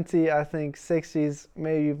lived plenty. I think 60s,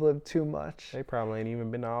 maybe you've lived too much. They probably ain't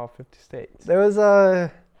even been to all 50 states. There was I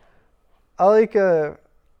think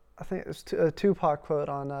it was a Tupac quote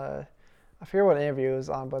on, I forget what interview it was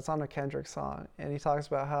on, but it's on a Kendrick song. And he talks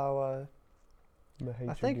about how,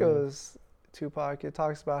 I think it was Tupac. It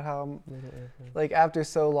talks about how, like, after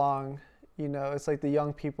so long, you know, it's like the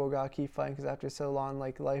young people gotta keep fighting, because after so long,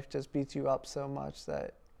 like, life just beats you up so much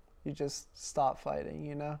that you just stop fighting,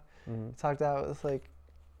 you know? Talked out with, like,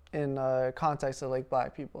 in context of, like,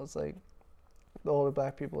 black people. It's like the older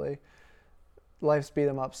black people, like, life's beat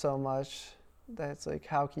them up so much that it's like,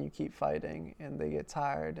 how can you keep fighting? And they get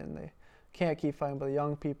tired and they can't keep fighting. But the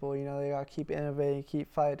young people, you know, they gotta keep innovating,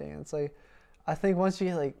 keep fighting. And it's like, I think once you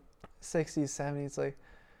get like 60s, 70s, it's like,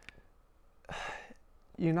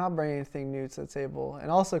 you're not bringing anything new to the table. And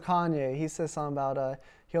also Kanye, he says something about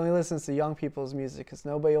he only listens to young people's music because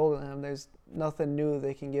nobody older than him, there's nothing new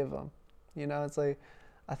they can give him. You know, it's like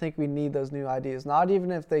I think we need those new ideas. Not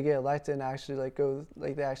even if they get elected and actually like go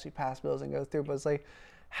like they actually pass bills and go through, but it's like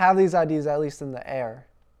have these ideas at least in the air.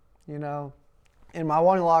 You know, in my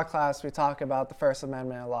one law class, we talk about the First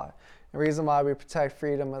Amendment a lot. The reason why we protect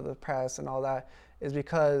freedom of the press and all that is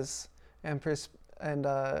because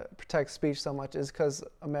protect speech so much is because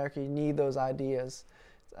America, you need those ideas.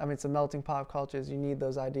 I mean, it's a melting pot of cultures. You need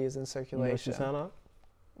those ideas in circulation. You know what you sound like?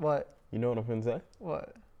 What? You know what I'm finna say?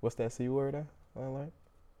 What? What's that C word I like?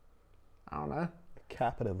 I don't know.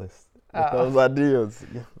 Capitalist. With those ideas.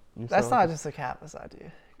 That's not just a capitalist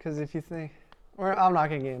idea. Because if you think, I'm not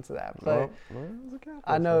going to get into that. But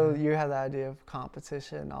I know you have the idea of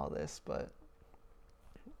competition and all this, but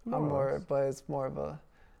but it's more of a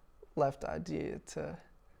left idea to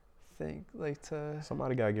think, like to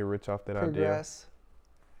somebody got to get rich off that progress. Idea.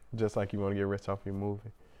 Just like you want to get rich off your movie.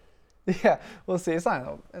 Yeah, we'll see. It's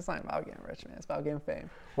not about getting rich, man. It's about getting fame.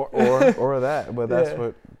 Or that, but that's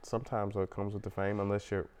what sometimes what comes with the fame, unless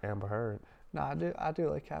you're Amber Heard. No, I do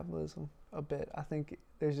like capitalism a bit. I think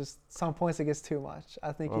there's just some points it gets too much.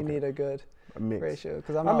 I think you need a good ratio.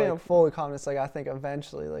 Because I'm not fully communist. Like I think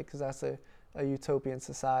eventually, like because that's a utopian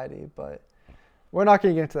society, but we're not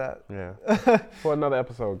gonna get into that. Yeah, for another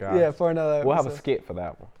episode, guys. Yeah, for another episode. We'll have a skit for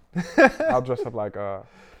that one. I'll dress up like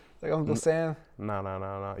Uncle Sam.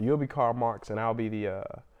 No. You'll be Karl Marx, and I'll be the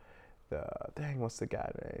dang. What's the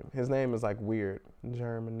guy name? His name is like weird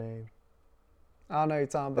German name. I don't know what you're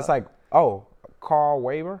talking about. It's like Carl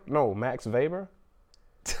Weber. No, Max Weber.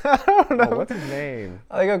 I don't know. What's his name?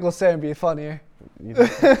 I think Uncle Sam would be funnier. I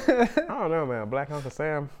don't know, man. Black Uncle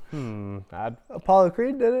Sam. Apollo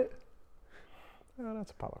Creed did it. Oh,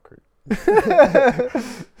 that's Apollo Creed.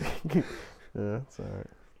 Yeah, it's all right.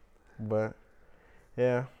 But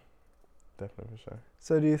yeah. Definitely for sure.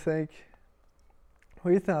 So do you think, what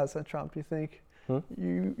do you think about Trump? Do you think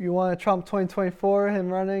you want a Trump 2024, him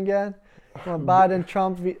running again? You want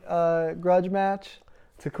Biden-Trump grudge match?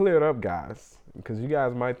 To clear it up, guys, because you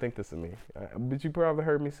guys might think this of me, but you probably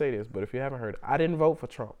heard me say this, but if you haven't heard, I didn't vote for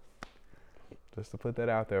Trump. Just to put that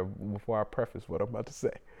out there before I preface what I'm about to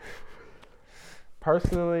say.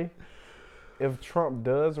 Personally, if Trump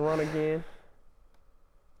does run again,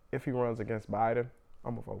 if he runs against Biden,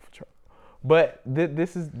 I'm going to vote for Trump. But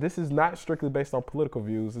this is not strictly based on political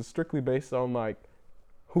views. It's strictly based on like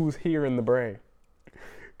who's here in the brain.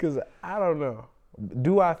 Because I don't know.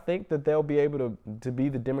 Do I think that they'll be able to be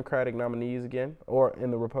the Democratic nominees again or in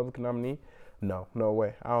the Republican nominee? No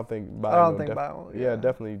way. I don't think Biden. Biden will. Yeah,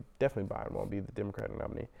 definitely Biden won't be the Democratic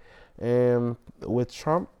nominee. And with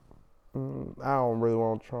Trump, I don't really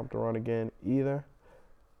want Trump to run again either.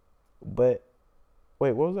 But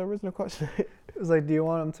wait, what was the original question? It was like, do you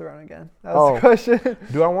want him to run again? That was the question.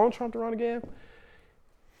 Do I want Trump to run again?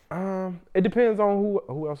 It depends on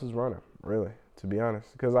who else is running, really, to be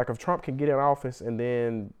honest. Because like if Trump can get in office and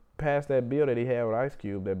then pass that bill that he had with Ice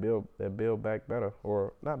Cube, that Build Back Better,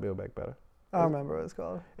 or not Build Back Better. I don't remember what it's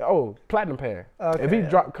called. Oh, Platinum Pan. Okay, if he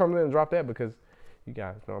comes in and drop that, because you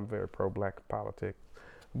guys know I'm very pro-black politics.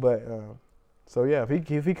 But so yeah,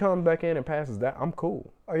 if he comes back in and passes that, I'm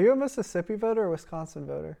cool. Are you a Mississippi voter or Wisconsin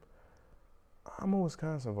voter? I'm a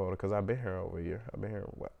Wisconsin voter because I've been here over a year. I've been here,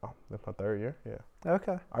 that's my third year. Yeah.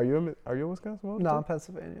 Okay. Are you a Wisconsin voter? No, too? I'm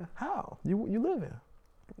Pennsylvania. How? You live here?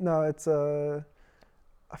 No, it's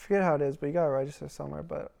I forget how it is, but you gotta register somewhere.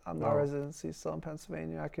 But my residency is still in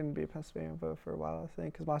Pennsylvania. I can be a Pennsylvania voter for a while, I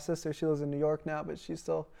think, because my sister, she lives in New York now, but she's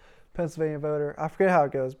still a Pennsylvania voter. I forget how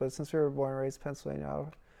it goes, but since we were born and raised in Pennsylvania,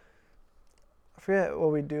 I forget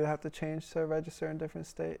what we do have to change to register in a different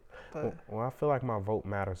state. But well, I feel like my vote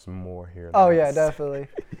matters more here. Oh yeah, definitely.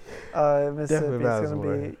 Mississippi is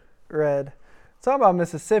gonna be red. Talking about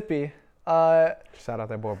Mississippi. Shout out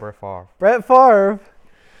that boy Brett Favre. Brett Favre,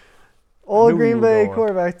 old Green Bay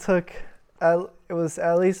quarterback, took it was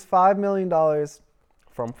at least $5 million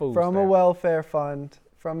from a welfare fund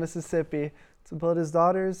from Mississippi to build his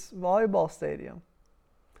daughter's volleyball stadium.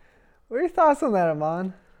 What are your thoughts on that,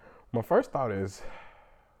 Aman? My first thought is,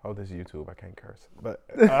 this is YouTube, I can't curse. But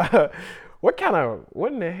what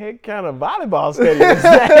in the heck kind of volleyball stadium is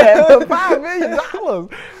that? $5 million.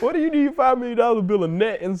 What do you need $5 million to build a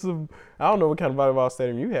net in some? I don't know what kind of volleyball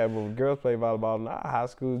stadium you have, but girls play volleyball in our high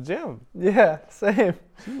school gym. Yeah, same.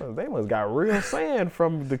 They must got real sand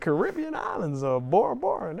from the Caribbean islands or Bora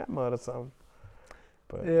Bora and that mud or something.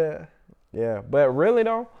 But yeah. But really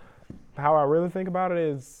though, how I really think about it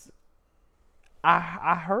is,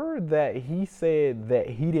 I heard that he said that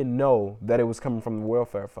he didn't know that it was coming from the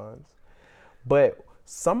welfare funds, but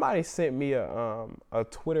somebody sent me a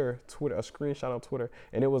screenshot on Twitter,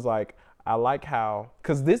 and it was like, I like how,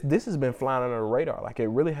 because this has been flying under the radar. Like, it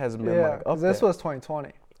really hasn't been like up this there. was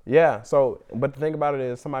 2020. Yeah. So, but the thing about it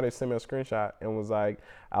is, somebody sent me a screenshot and was like,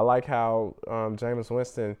 I like how Jameis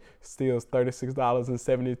Winston steals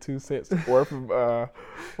 $36.72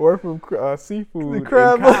 worth of seafood in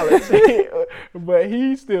college, but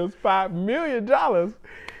he steals $5 million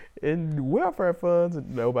in welfare funds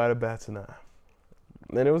and nobody bats an eye.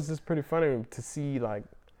 And it was just pretty funny to see like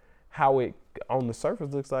how it on the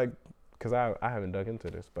surface looks like, because I haven't dug into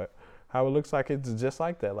this, but how it looks like it's just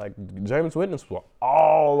like that. Like, Jameis Winston was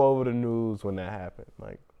all over the news when that happened.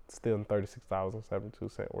 Like, stealing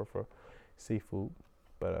 $36.72 worth of seafood.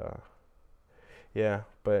 But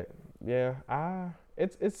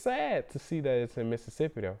it's sad to see that it's in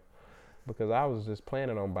Mississippi though, because I was just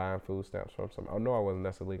planning on buying food stamps from some. I know I wasn't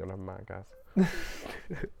necessarily gonna mind, guys.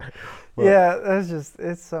 Yeah,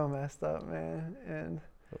 it's so messed up, man. And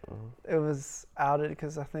it was outed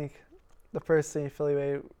because I think the person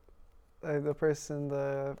affiliated,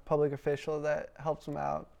 the public official that helps him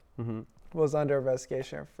out, was under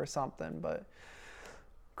investigation for something. But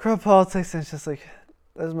corrupt politics, and it's just like,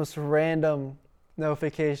 that's the most random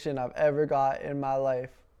notification I've ever got in my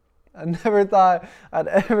life. I never thought I'd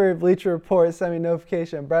ever Bleacher Report send me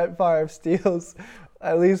notification Brett Favre steals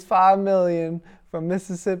at least $5 million from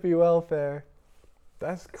Mississippi welfare.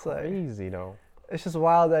 That's crazy though. It's just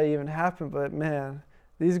wild that it even happened, but man,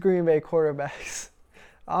 these Green Bay quarterbacks,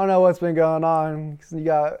 I don't know what's been going on. You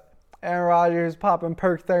got Aaron Rodgers popping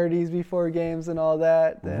perk 30s before games and all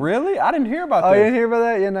that. Then, really? I didn't hear about that. Oh, you didn't hear about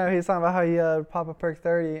that? You know, he's talking about how he popped a perk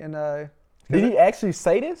 30. And did he actually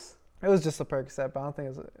say this? It was just a Percocet, but I don't think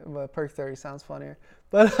it was. But perk 30 sounds funnier.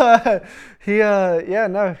 But he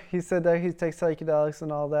said that he takes psychedelics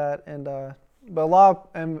and all that. And but a lot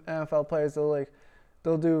of NFL players,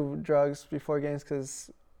 they'll do drugs before games because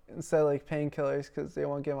instead of like painkillers, because they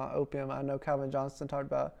won't give them opium. I know Calvin Johnson talked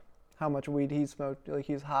about how much weed he smoked. Like,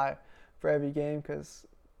 he's high for every game because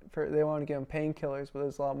they want to give him painkillers, but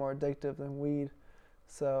it's a lot more addictive than weed.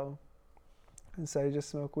 So instead, he just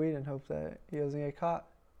smoke weed and hope that he doesn't get caught.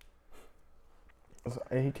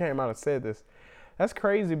 And he came out and said this. That's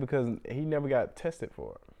crazy because he never got tested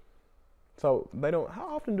for it. So they don't.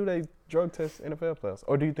 How often do they drug test NFL players,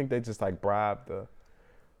 or do you think they just like bribe the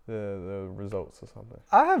results or something?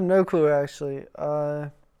 I have no clue actually.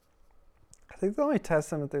 I think they only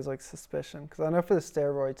test them if there's like suspicion. Because I know for the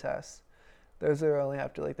steroid tests, those are only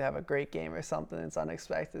after like they have a great game or something. It's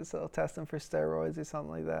unexpected, so they'll test them for steroids or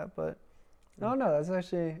something like that. But I don't know. That's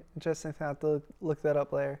actually interesting. I have to look that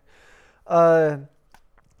up later.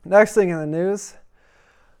 Next thing in the news,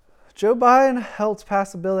 Joe Biden helped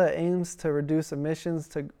pass a bill that aims to reduce emissions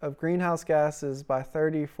of greenhouse gases by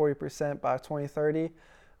 30-40% by 2030.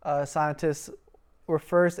 Scientists were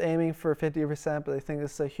first aiming for 50%, but they think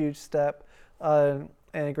this is a huge step, and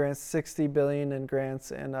it grants $60 billion in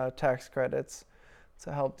grants and tax credits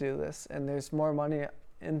to help do this. And there's more money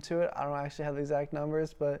into it. I don't actually have the exact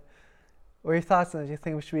numbers, but what are your thoughts on it? Do you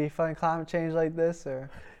think we should be fighting climate change like this, or?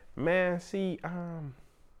 Man, see,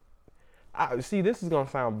 this is gonna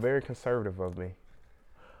sound very conservative of me,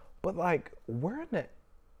 but like, where in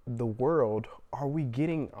the world are we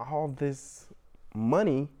getting all this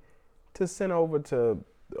money to send over to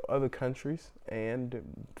other countries and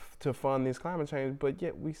to fund this climate change? But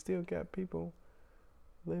yet we still got people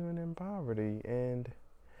living in poverty, and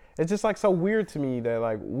it's just like so weird to me that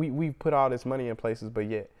like we put all this money in places, but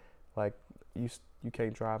yet like you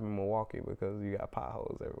can't drive in Milwaukee because you got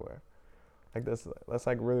potholes everywhere. Like that's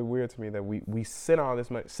like really weird to me that we send all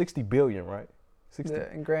this money, $60 billion, right? 60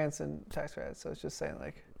 in grants and tax credits. So it's just saying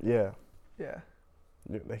like. Yeah. Yeah.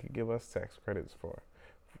 They could give us tax credits for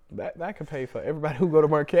that. That could pay for everybody who go to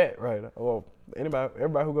Marquette, right? Well,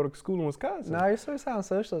 everybody who go to school in Wisconsin. No, you're sort of sounding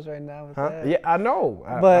socialist right now with that. Yeah, I know.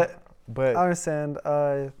 But I understand.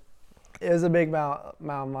 It is a big amount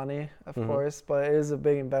of money, of course, but it is a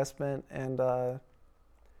big investment, and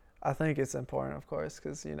I think it's important, of course,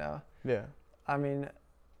 because Yeah. I mean,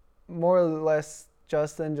 more or less,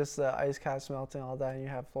 just the ice caps melting, all that, and you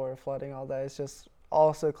have Florida flooding, all that. It's just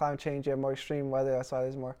also climate change. You have more extreme weather. That's why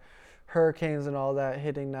there's more hurricanes and all that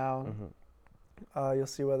hitting now. You'll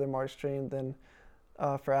see weather more extreme than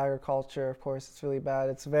for agriculture. Of course, it's really bad.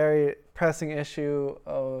 It's a very pressing issue,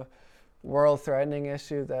 a world-threatening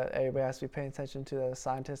issue that everybody has to be paying attention to, that the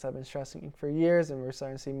scientists have been stressing for years, and we're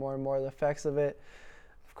starting to see more and more of the effects of it.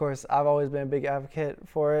 Of course, I've always been a big advocate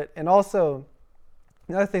for it. And also,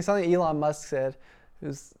 another thing, something Elon Musk said,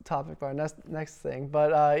 who's topic for our next thing,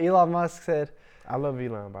 but Elon Musk said... I love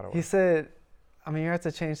Elon, by the way. He said, I mean, you have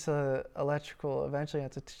to change to electrical eventually. You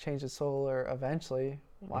have to change to solar eventually.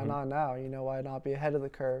 Why not now? Why not be ahead of the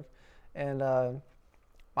curve? And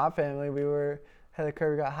my family, we were ahead of the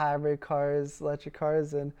curve. We got hybrid cars, electric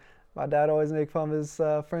cars, and my dad always make fun of his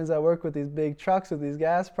friends that work with these big trucks with these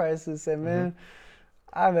gas prices. Say, man,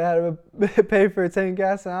 I haven't had to pay for a tank of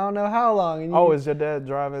gas in I don't know how long. And is your dad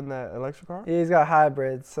driving that electric car? He's got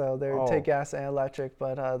hybrids, so they're take gas and electric,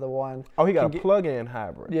 but the one... Oh, he got a plug-in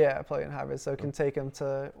hybrid. Yeah, plug-in hybrid, so it can take him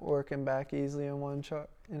to work and back easily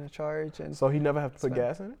in a charge. And so he never have to put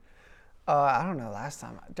gas in it? I don't know, last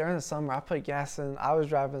time. During the summer, I put gas in. I was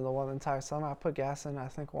driving the one the entire summer. I put gas in, I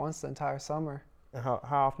think, once the entire summer. And how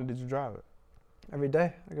often did you drive it? Every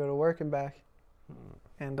day. I go to work and back.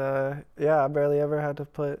 And I barely ever had to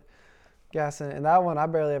put gas in it. And that one, I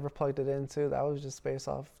barely ever plugged it in too. That was just based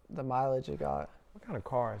off the mileage it got. What kind of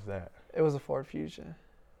car is that? It was a Ford Fusion.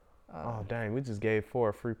 Oh, dang. We just gave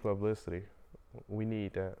Ford free publicity. We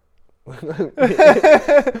need that. But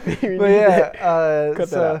yeah, cut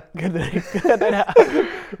that out.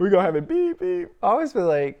 We're going to have it beep, beep. I always feel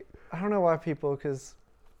like, I don't know why people, because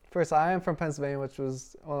first, I am from Pennsylvania, which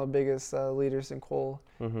was one of the biggest leaders in coal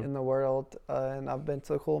in the world, and I've been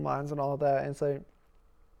to the coal mines and all that. And it's like, you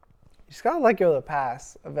just gotta let go of the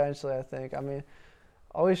past eventually, I think. I mean,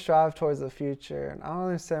 always strive towards the future. And I don't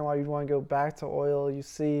understand why you'd want to go back to oil. You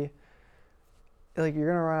see, like, you're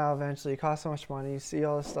gonna run out eventually. It costs so much money. You see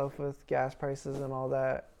all this stuff with gas prices and all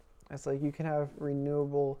that. It's like you can have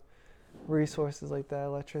renewable resources like that,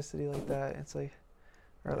 electricity like that. It's like,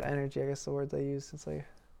 or energy, I guess the word they use. It's like,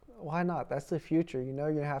 why not? That's the future. You know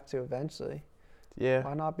you're gonna have to eventually. Yeah.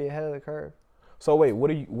 Why not be ahead of the curve? So wait,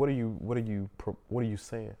 what are you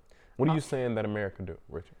saying? What are you saying that America do,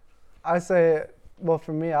 Richard? I say, well,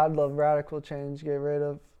 for me, I'd love radical change. Get rid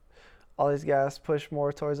of all these gas. Push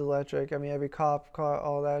more towards electric. I mean, every cop car,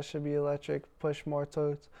 all that should be electric. Push more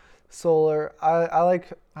towards solar. I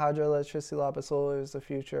like hydroelectricity a lot, but solar is the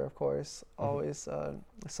future, of course. Always, the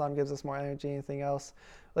sun gives us more energy than anything else.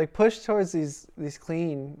 Like, push towards these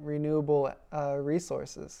clean, renewable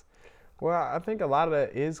resources. Well, I think a lot of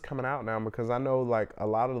that is coming out now because I know, like, a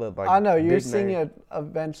lot of the, like, I know you're seeing it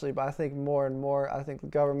eventually, but I think more and more. I think the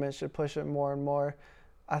government should push it more and more.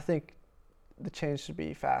 I think the change should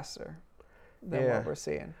be faster than what we're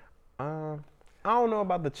seeing. I don't know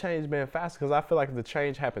about the change being fast because I feel like if the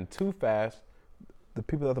change happened too fast, the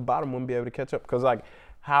people at the bottom wouldn't be able to catch up. Because, like,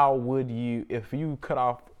 how would you, if you cut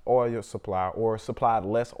off oil supply or supplied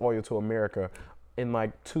less oil to America in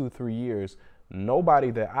like 2-3 years,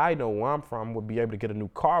 nobody that I know where I'm from would be able to get a new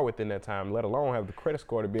car within that time, let alone have the credit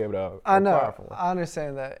score to be able to I know, apply for. I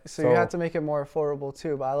understand that. So you have to make it more affordable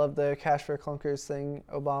too. But I love the cash for clunkers thing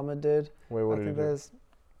Obama did. Wait, what did he do?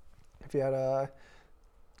 If you had a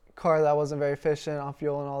car that wasn't very efficient on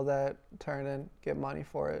fuel and all that, turn in, get money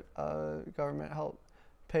for it. Government help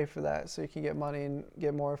pay for that so you can get money and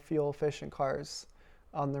get more fuel efficient cars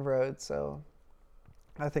on the road. So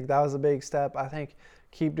I think that was a big step. I think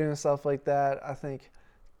keep doing stuff like that. I think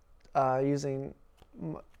using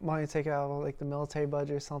money to take out of like the military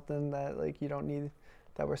budget or something that like you don't need,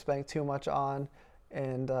 that we're spending too much on,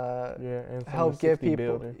 and and help give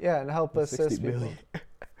people billion. And help assist people.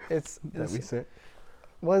 It's that we sent.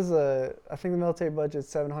 I think the military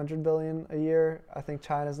budget's $700 billion a year. I think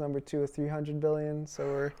China's number 2 with $300 billion. So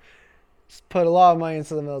we're just put a lot of money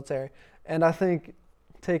into the military, and I think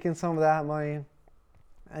taking some of that money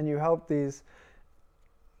and you help these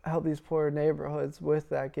poor neighborhoods with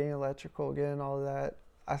that, getting electrical, getting all of that.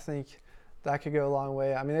 I think that could go a long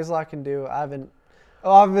way. I mean, there's a lot I can do. I haven't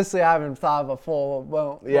thought of a full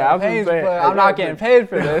page, but I'm not getting paid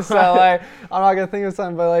for this, so like I'm not gonna think of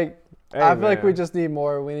something. But like, I feel like we just need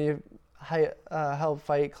more. We need help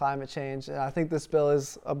fight climate change, and I think this bill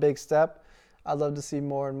is a big step. I'd love to see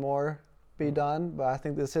more and more be done, but I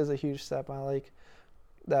think this is a huge step. I like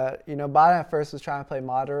that, Biden at first was trying to play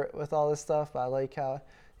moderate with all this stuff, but I like how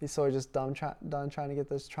he's sort of just done trying to get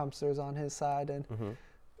those Trumpsters on his side and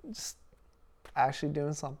just actually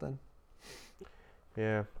doing something.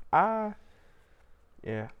 I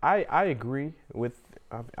agree with,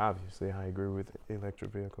 obviously I agree with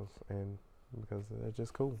electric vehicles, and because they're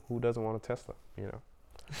just cool. Who doesn't want a Tesla,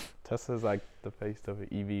 Tesla's like the face of the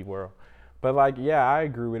EV world. But like, I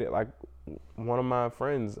agree with it. Like, one of my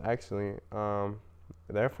friends actually,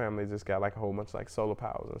 their family just got like a whole bunch of like solar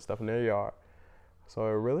panels and stuff in their yard. So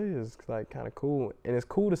it really is like kind of cool, and it's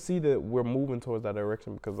cool to see that we're moving towards that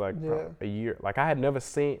direction because like a year, like I had never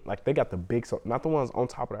seen, like they got the big, not the ones on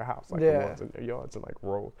top of their house, like the ones in their yards and like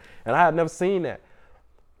rows, and I had never seen that.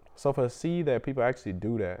 So to see that people actually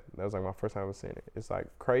do that, that was like my first time ever seeing it. It's like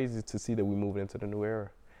crazy to see that we moved into the new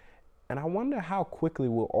era, and I wonder how quickly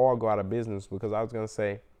we'll all go out of business, because I was gonna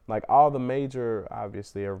say, like all the major,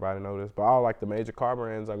 obviously everybody knows this, but all like the major car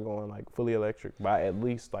brands are going like fully electric by at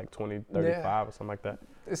least like 2035 or something like that.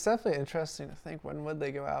 It's definitely interesting to think, when would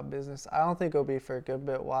they go out of business? I don't think it'll be for a good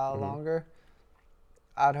bit while longer.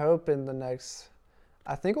 I'd hope in the next,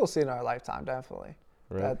 I think we'll see in our lifetime, definitely.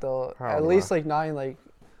 Really? That they'll at least like not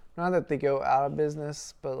that they go out of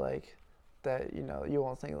business, but like that, you know, you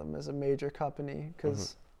won't think of them as a major company,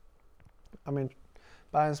 because I mean,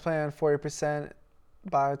 Biden's planning 40%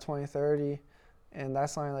 by 2030, and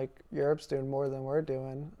that's something like Europe's doing more than we're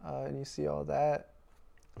doing, and you see all that.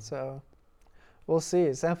 So we'll see.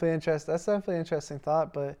 It's definitely interesting. That's definitely an interesting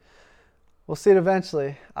thought, but we'll see it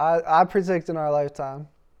eventually. I predict in our lifetime.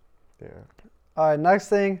 Yeah. All right, next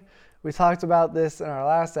thing. We talked about this in our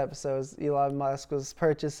last episodes. Elon Musk was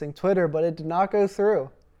purchasing Twitter, but it did not go through.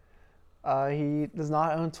 He does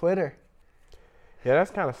not own Twitter. Yeah, that's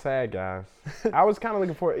kind of sad, guys. I was kind of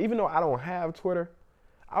looking forward, even though I don't have Twitter,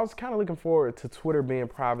 I was kind of looking forward to Twitter being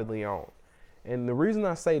privately owned. And the reason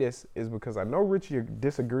I say this is because I know Richie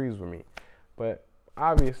disagrees with me, but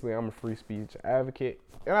obviously I'm a free speech advocate,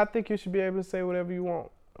 and I think you should be able to say whatever you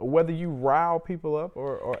want. Whether you rile people up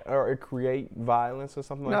or create violence or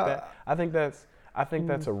something like that, I think that's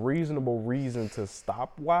a reasonable reason to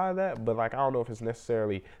stop that. But like, I don't know if it's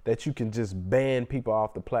necessarily that you can just ban people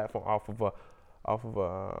off the platform, off of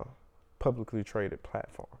a publicly traded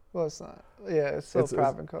platform. Well, it's not. Yeah, it's still a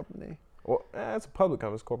private company. Well, it's a public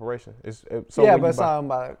company. It's a corporation. But it's not owned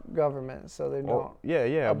by the government, so they don't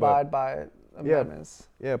abide by amendments.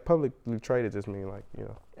 Yeah, publicly traded just mean like, you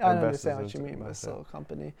know. I understand what you mean, but it's still a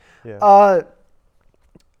company. Yeah.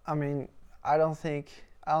 I mean, I don't think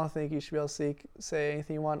you should be able to say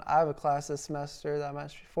anything you want. I have a class this semester that I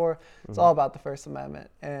mentioned before. It's all about the First Amendment,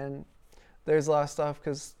 and there's a lot of stuff,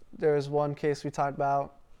 because there was one case we talked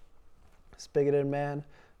about. This bigoted man,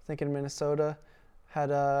 I think in Minnesota, had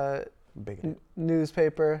a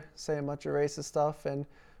newspaper saying a bunch of racist stuff, and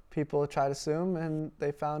people tried to sue him, and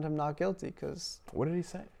they found him not guilty. Because what did he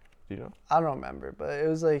say? Do you know? I don't remember, but it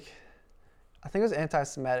was like, I think it was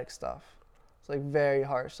anti-Semitic stuff. It's like very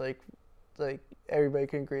harsh, like everybody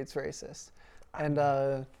can agree it's racist, and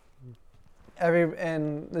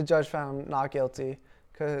and the judge found him not guilty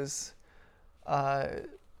because,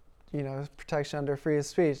 you know, protection under freedom of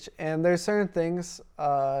speech. And there's certain things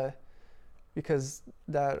because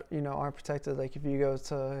that, you know, aren't protected. Like if you go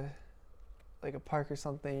to like a park or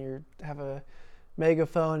something, you have a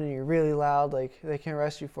megaphone and you're really loud, like they can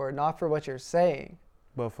arrest you for it, not for what you're saying,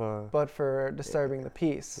 but for disturbing the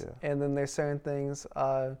peace. Yeah. And then there's certain things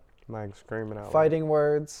like screaming out fighting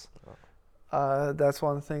words. That's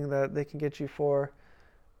one thing that they can get you for.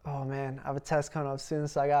 Oh man, I have a test coming up soon,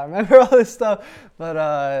 so I gotta remember all this stuff. But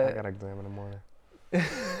I got an exam in the morning. I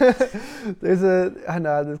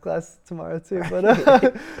know I have this class tomorrow too, but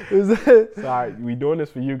sorry, we doing this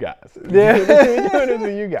for you guys. Yeah. We doing this for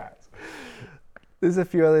you guys. There's a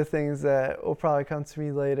few other things that will probably come to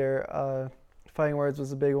me later. Fighting words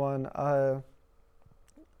was a big one.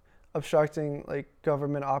 Obstructing like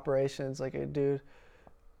government operations, like a dude,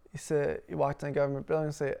 he walked in a government building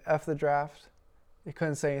and said F the draft. He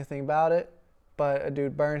couldn't say anything about it, but a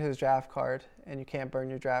dude burned his draft card, and you can't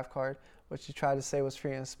burn your draft card, which he tried to say was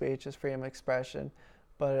freedom of speech, is freedom of expression,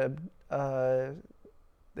 but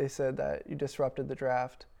they said that you disrupted the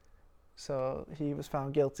draft, so he was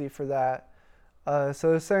found guilty for that.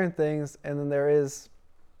 So there's certain things, and then there is,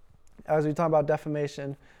 as we talk about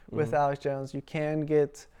defamation with Alex Jones, you can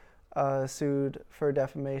get sued for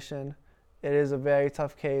defamation. It is a very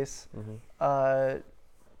tough case, but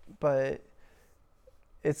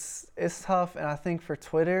it's tough, and I think for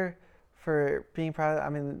Twitter, for being private, I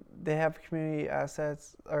mean, they have community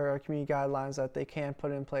assets or community guidelines that they can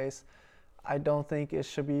put in place. I don't think it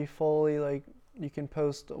should be fully like you can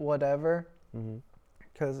post whatever,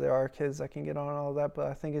 because there are kids that can get on all that, but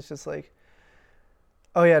I think it's just like,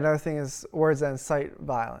 oh yeah, another thing is words that incite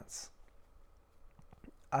violence.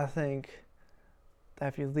 I think that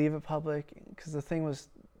if you leave it public, because the thing was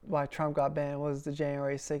why Trump got banned was the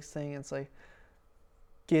January 6th thing. It's like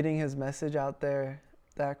getting his message out there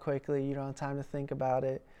that quickly, you don't have time to think about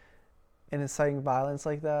it, and inciting violence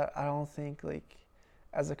like that, I don't think, like,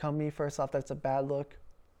 as a company, first off, that's a bad look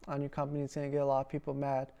on your company. It's going to get a lot of people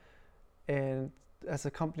mad, and as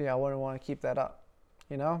a company, I wouldn't want to keep that up,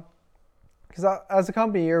 you know? Because as a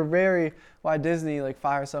company, you're why Disney, like,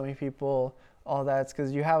 fires so many people, all that's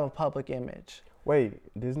because you have a public image. Wait,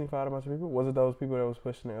 Disney fired a bunch of people? Was it those people that was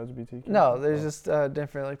pushing the LGBTQ? No, there's just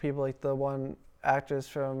different, like, people, like the one actress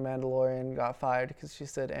from Mandalorian got fired because she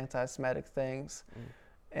said anti-Semitic things,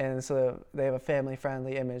 and so they have a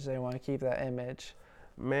family-friendly image. They want to keep that image.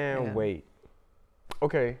 Man, wait.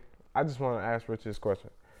 Okay, I just want to ask Richie this question.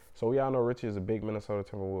 So we all know Richie is a big Minnesota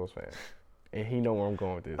Timberwolves fan, and he know where I'm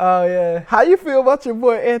going with this. Oh yeah. How you feel about your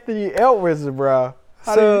boy Anthony Edwards, bro?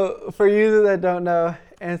 For you that don't know,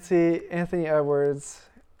 Anthony Edwards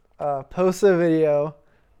posted a video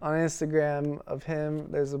on Instagram of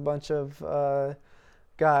him. There's a bunch of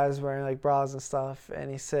guys wearing like bras and stuff, and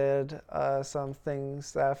he said some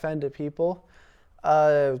things that offended people.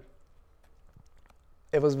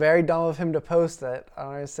 It was very dumb of him to post it. I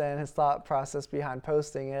don't understand his thought process behind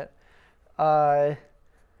posting it. I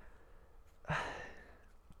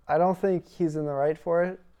don't think he's in the right for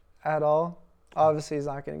it at all. Obviously, he's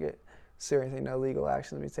not going to get sued or anything. No legal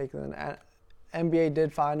action to be taken. And NBA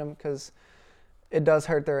did fine him because it does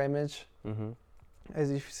hurt their image. Mm-hmm.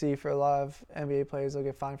 As you see, for a lot of NBA players, they'll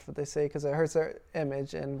get fined for what they say because it hurts their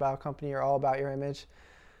image. And Bow Company are all about your image.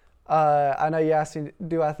 I know you asked me,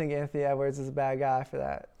 do I think Anthony Edwards is a bad guy for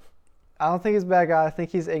that? I don't think he's a bad guy. I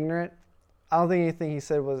think he's ignorant. I don't think anything he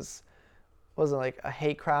said wasn't like a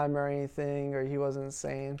hate crime or anything, or he wasn't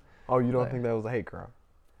insane. Oh, you don't think that was a hate crime?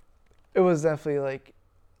 It was definitely like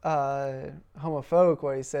homophobic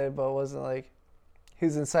what he said, but it wasn't like he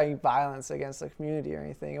was inciting violence against the community or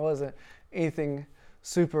anything. It wasn't anything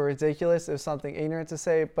super ridiculous. It was something ignorant to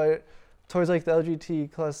say, but towards like the LGBT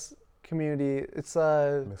plus community, it's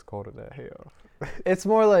misquoted that hell. It's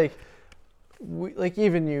more like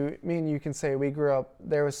even me and you can say we grew up.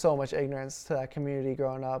 There was so much ignorance to that community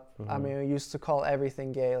growing up. Mm-hmm. I mean, we used to call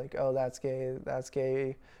everything gay, like oh that's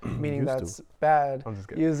gay, meaning that's bad,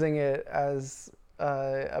 using it as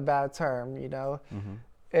a bad term, you know. Mm-hmm.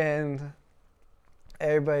 And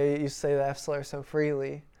everybody used to say the F slur so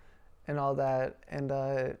freely, and all that. And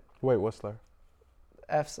wait, what slur?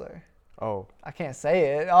 F slur. Oh. I can't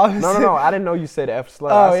say it, obviously. No. I didn't know you said F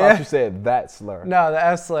slur. I thought you said that slur. No, the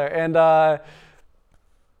F slur. And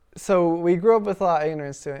so we grew up with a lot of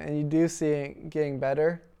ignorance to it, and you do see it getting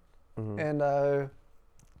better. Mm-hmm. And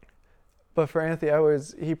but for Anthony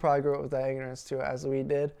Edwards, he probably grew up with that ignorance too, as we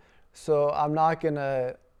did. So I'm not going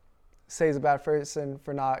to say he's a bad person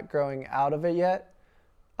for not growing out of it yet,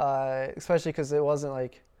 especially because it wasn't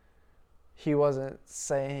like he wasn't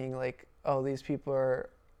saying like, oh, these people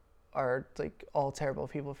are like all terrible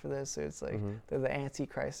people for this, or it's like they're the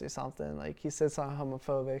Antichrist or something. Like he said something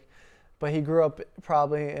homophobic, but he grew up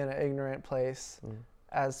probably in an ignorant place,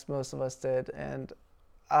 as most of us did, and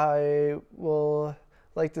I will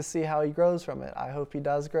like to see how he grows from it. I hope he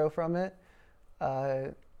does grow from it.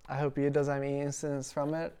 I hope he doesn't have any incidents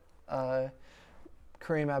from it.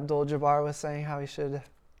 Kareem Abdul-Jabbar was saying how he should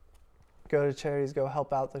go to charities, go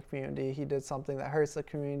help out the community. He did something that hurts the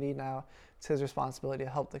community. Now it's his responsibility to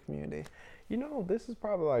help the community. You know, this is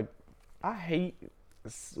probably like, I hate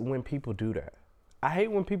when people do that. I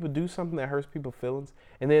hate when people do something that hurts people's feelings,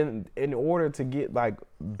 and then in order to get like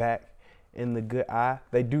back in the good eye,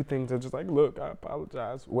 they do things that just like, look, I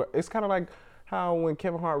apologize. Well, it's kind of like how when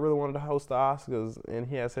Kevin Hart really wanted to host the Oscars and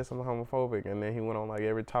he had said something homophobic, and then he went on like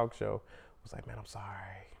every talk show, was like, man, I'm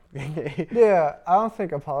sorry. Yeah, I don't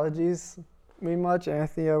think apologies mean much.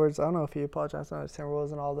 Anthony Edwards, I don't know if he apologized on the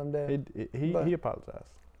Timberwolves and all of them did. He apologized.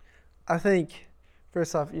 I think,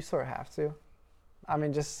 first off, you sort of have to. I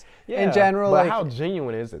mean, just in general. But like, how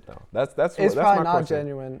genuine is it though? That's it's probably not question.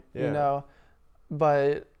 Genuine, you know.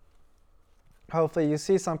 But hopefully, you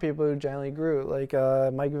see some people who genuinely grew, like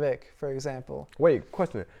Mike Vick, for example. Wait,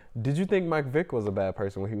 question. Did you think Mike Vick was a bad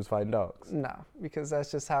person when he was fighting dogs? No, because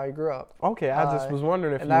that's just how he grew up. Okay, I just was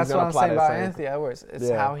wondering if you was going to apply that same. And that's what I'm saying about Anthony Edwards. It's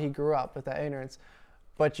how he grew up with that ignorance.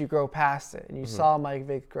 But you grow past it. And you saw Mike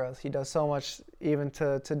Vick growth. He does so much even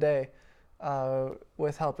to today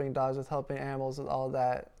with helping dogs, with helping animals, with all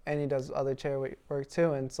that. And he does other charity work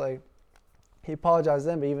too. And it's like, he apologized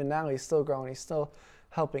then, but even now he's still growing. He's still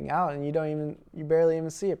helping out. And you barely even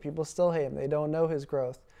see it. People still hate him. They don't know his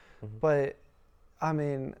growth. Mm-hmm. But I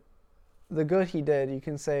mean, the good he did, you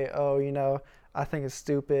can say, oh, you know, I think it's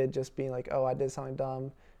stupid just being like, oh, I did something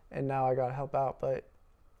dumb and now I got to help out. But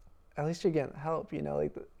at least you're getting help, you know,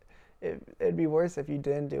 like it'd be worse if you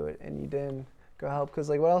didn't do it and you didn't go help, because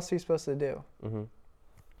like what else are you supposed to do? Mm-hmm.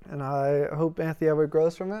 And I hope Anthony Edwards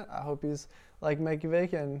grows from it. I hope he's like Mike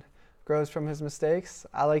Vick and grows from his mistakes.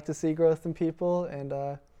 I like to see growth in people, and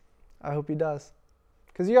I hope he does.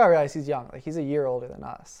 Because you gotta realize he's young. Like, he's a year older than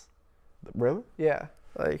us. Really? Yeah.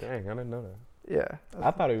 Like, dang, I didn't know that. Yeah.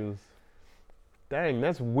 I thought he was. Dang,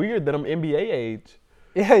 that's weird that I'm NBA age.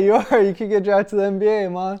 Yeah, you are. You could get drafted to the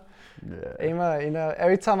NBA, man. Yeah. You know,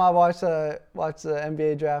 every time I watch the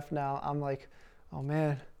NBA draft now, I'm like, oh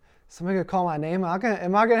man, somebody gonna call my name?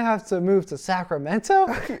 Am I gonna have to move to Sacramento?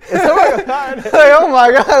 Like, oh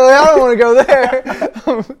my god, like, I don't want to go there.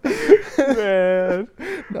 Man.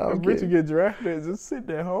 If Richard get drafted, just sit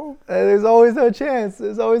at home. There's always that chance.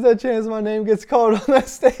 There's always that chance my name gets called on that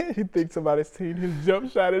stage. He thinks somebody's seen his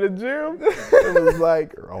jump shot at the gym. It was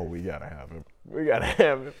like, oh, we gotta have him. We gotta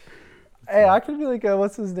have him. Hey, I could be like,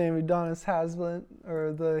 what's his name? Udonis Haslem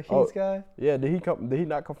or the Heat guy. Yeah, did he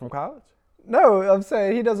not come from college? No, I'm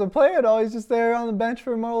saying he doesn't play at all. He's just there on the bench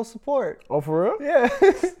for moral support. Oh, for real? Yeah.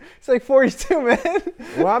 He's like 42, man.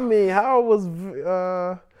 Well, I mean, how was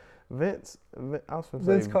Vince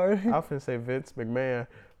Carter? I was gonna say Vince McMahon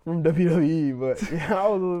from WWE, but yeah,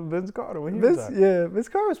 how was Vince Carter when he was out? Yeah, Vince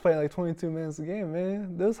Carter was playing like 22 minutes a game,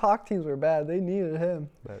 man. Those Hawk teams were bad. They needed him.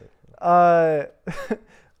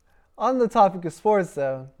 On the topic of sports,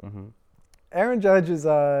 though, Aaron Judge is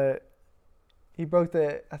he broke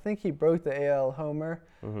the AL homer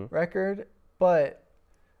record, but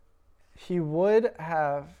he would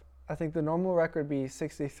have. I think the normal record would be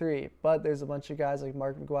 63, but there's a bunch of guys like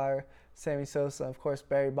Mark McGwire, Sammy Sosa, of course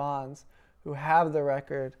Barry Bonds, who have the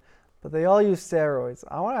record, but they all use steroids.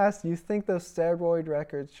 I want to ask, do you think those steroid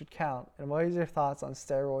records should count? And what is your thoughts on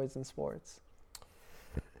steroids in sports?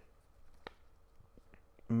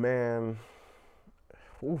 Man,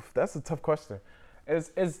 that's a tough question.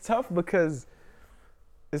 It's tough because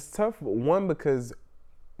because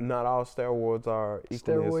not all steroids are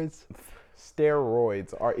equally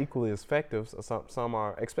steroids are equally as effective. Some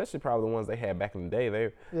are, especially probably the ones they had back in the day.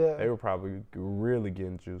 They were probably really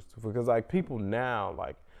getting juiced because like people now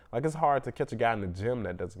like it's hard to catch a guy in the gym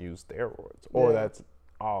that doesn't use steroids or that's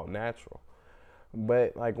all natural.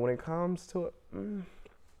 But like when it comes to it,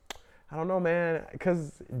 I don't know, man.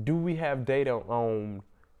 Because do we have data on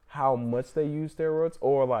how much they use steroids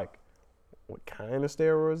or like what kind of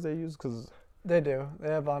steroids they use? Because they do. They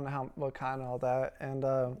have on what kind and all that. And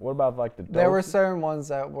what about like the dose? There were certain ones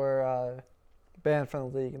that were banned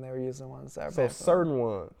from the league, and they were using ones that were banned. So certain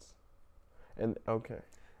ones. And okay.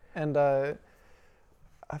 And I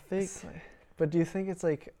think. But do you think it's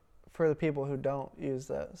like for the people who don't use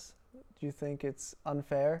those? Do you think it's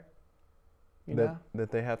unfair?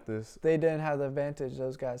 That they have this. They didn't have the advantage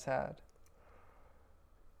those guys had.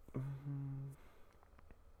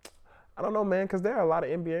 I don't know, man, because there are a lot of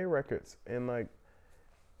NBA records, and like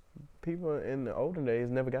people in the olden days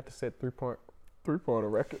never got to set three-pointer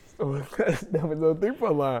records. There was no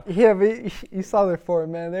three-point line. Yeah, but you saw their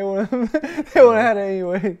form, man. They would have had it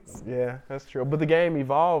anyways. Yeah, that's true. But the game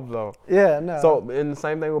evolved, though. Yeah, no. So, and the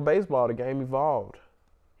same thing with baseball. The game evolved,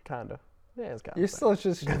 kind of. Yeah, it's kind of. You're still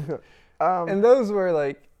just. And those were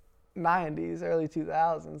like 90s, early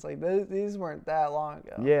 2000s. Like these weren't that long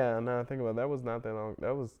ago. Yeah, no, think about it. That was not that long.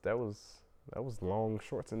 That was long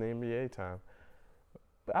shorts in the NBA time.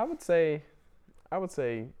 But I would say,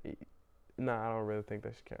 no, I don't really think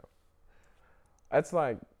they should count. That's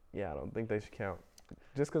like, I don't think they should count.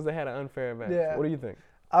 Just because they had an unfair advantage. Yeah. What do you think?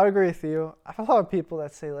 I would agree with you. I have a lot of people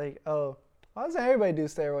that say like, oh, why doesn't everybody do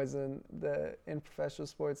steroids in professional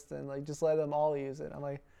sports? Then like just let them all use it. I'm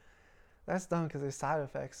like, that's dumb because there's side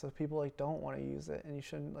effects. So people like don't want to use it, and you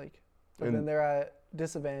shouldn't like. But then they're at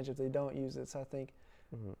disadvantage if they don't use it. So I think,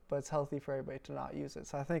 but it's healthy for everybody to not use it.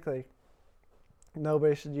 So I think like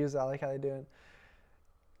nobody should use it. I like how they do it.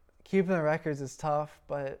 Keeping the records is tough,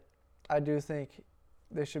 but I do think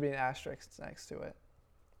there should be an asterisk next to it.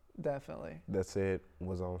 Definitely. That's it.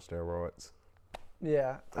 Was on steroids.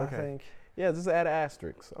 Yeah, okay. I think. Yeah, just add an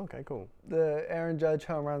asterisk. Okay, cool. The Aaron Judge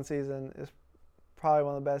home run season is probably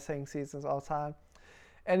one of the best hitting seasons of all time.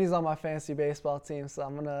 And he's on my fantasy baseball team, so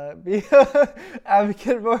I'm going to be an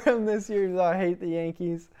advocate for him this year, even though I hate the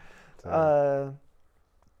Yankees. Yeah,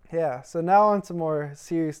 so now on to more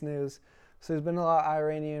serious news. So there's been a lot of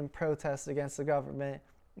Iranian protests against the government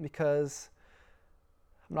because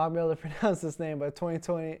I'm not going to be able to pronounce this name, but a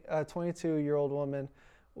 22-year-old woman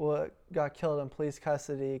got killed in police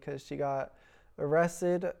custody because she got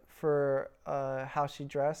arrested for how she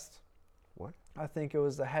dressed. What? I think it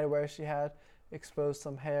was the headwear she had, exposed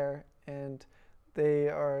some hair, and they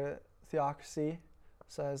are theocracy,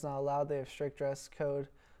 so it's not allowed. They have strict dress code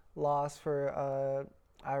laws for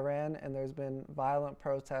Iran, and there's been violent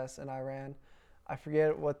protests in Iran. I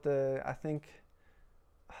forget I think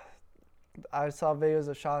I saw videos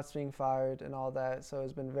of shots being fired and all that, so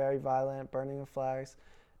it's been very violent, burning of flags,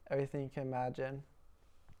 everything you can imagine.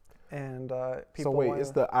 And people. So wait,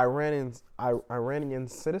 it's the Iranian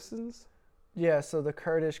citizens? Yeah, so the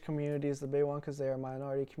Kurdish community is the big one because they're a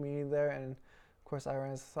minority community there, and of course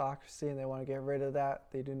Iran's a theocracy, and they want to get rid of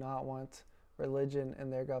that. They do not want religion in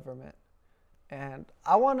their government. And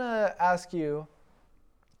I want to ask you,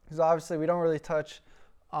 because obviously we don't really touch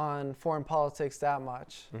on foreign politics that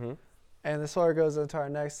much, and this sort of goes into our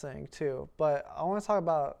next thing too, but I want to talk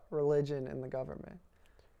about religion in the government.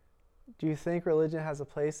 Do you think religion has a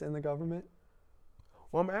place in the government?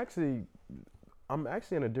 Well, I'm actually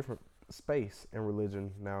in a different space in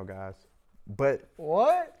religion now, guys. But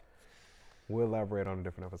What? we'll elaborate on a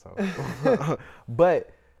different episode. But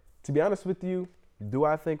to be honest with you, do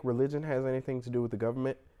I think religion has anything to do with the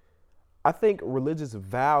government? I think religious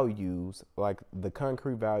values, like the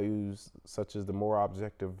concrete values, such as the moral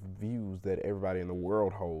objective views that everybody in the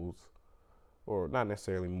world holds, or not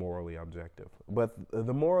necessarily morally objective, but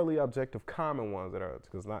the morally objective common ones that are,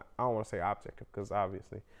 because I don't want to say objective, because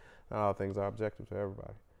obviously not all things are objective to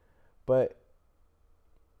everybody. But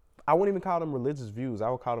I wouldn't even call them religious views.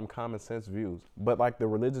 I would call them common sense views. But like the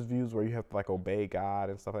religious views where you have to like obey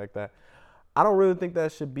God and stuff like that, I don't really think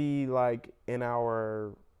that should be like in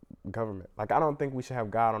our government. Like I don't think we should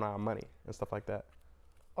have God on our money and stuff like that.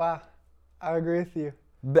 Wow, I agree with you.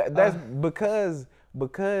 That's because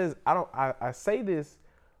I say this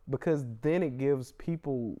because then it gives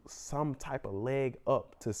people some type of leg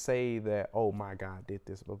up to say that, oh my God did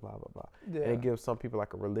this, blah blah blah blah. Yeah. And it gives some people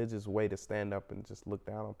like a religious way to stand up and just look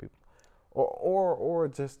down on people, or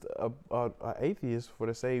just a atheist for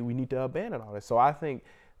to say we need to abandon all this. So I think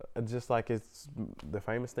just like it's the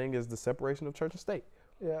famous thing is the separation of church and state.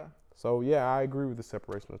 Yeah. So yeah, I agree with the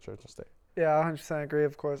separation of church and state. Yeah, I 100% agree.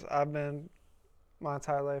 Of course, my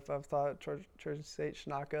entire life, I've thought church and state should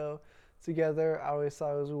not go together. I always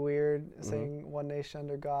thought it was weird saying one nation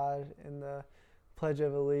under God in the Pledge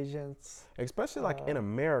of Allegiance. Especially like in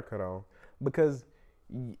America though, because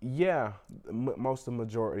yeah, most of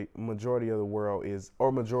the majority of the world is,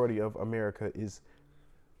 or majority of America is,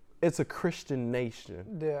 it's a Christian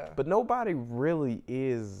nation. Yeah. But nobody really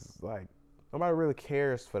cares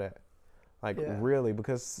for that. Like really,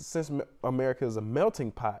 because since America is a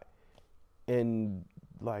melting pot, and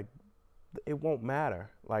like it won't matter.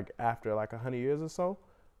 Like after like 100 years or so,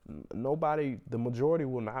 the majority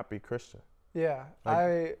will not be Christian. Yeah,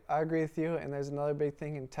 like, I agree with you. And there's another big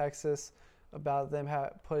thing in Texas about them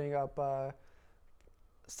putting up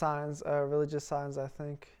signs, religious signs. I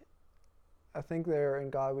think they're "In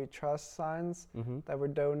God We Trust" signs that were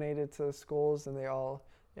donated to the schools, and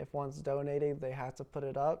if one's donating, they have to put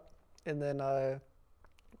it up. And then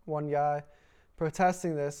one guy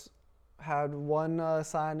protesting this had one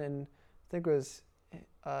sign in, I think it was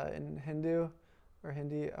in Hindu or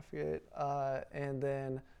Hindi, I forget, and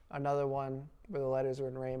then another one where the letters were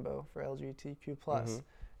in rainbow for LGBTQ+.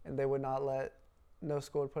 And they would not let, no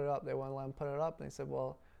school would put it up. They wouldn't let them put it up. And they said,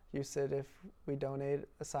 well, you said if we donate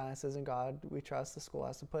a sign that says "In God We Trust," the school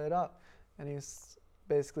has to put it up. And he was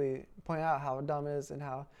basically pointing out how dumb it is and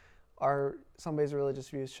how somebody's religious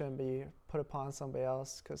views shouldn't be put upon somebody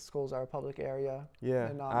else, because schools are a public area. Yeah,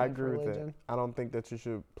 and not I agree with that. I don't think that you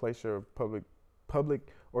should place your public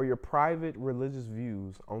or your private religious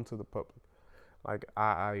views onto the public. Like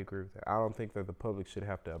I agree with that. I don't think that the public should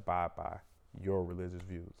have to abide by your religious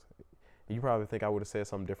views. You probably think I would have said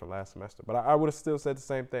something different last semester, but I would have still said the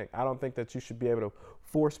same thing. I don't think that you should be able to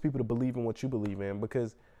force people to believe in what you believe in,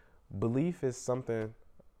 because belief is something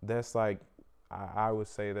that's like, I would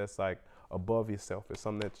say that's like above yourself. It's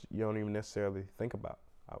something that you don't even necessarily think about,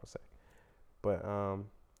 I would say. But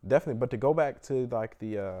definitely, but to go back to like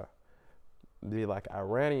the like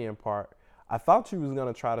Iranian part, I thought you was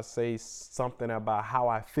gonna try to say something about how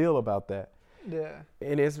I feel about that. Yeah.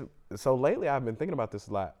 And so lately I've been thinking about this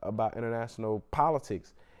a lot, about international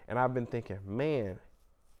politics, and I've been thinking, man,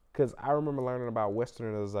 because I remember learning about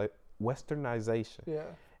westernization.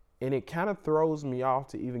 Yeah. And it kind of throws me off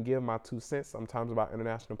to even give my 2 cents sometimes about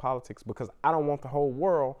international politics, because I don't want the whole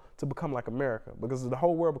world to become like America. Because if the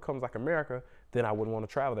whole world becomes like America, then I wouldn't want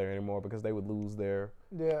to travel there anymore, because they would lose their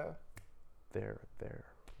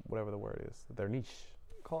whatever the word is, their niche.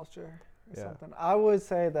 Culture or something. I would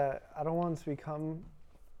say that I don't want it to become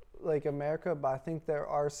like America, but I think there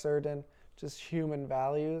are certain just human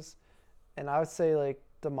values. And I would say like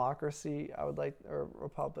democracy, or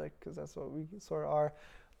republic, because that's what we sort of are.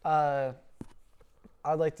 I'd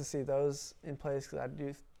like to see those in place, because I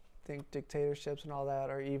do think dictatorships and all that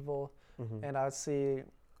are evil, and I would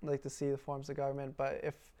like to see the forms of government. But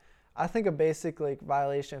I think a basic like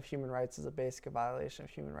violation of human rights is a basic violation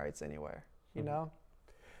of human rights anywhere, you know?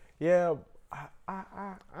 Yeah,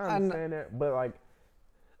 I understand that,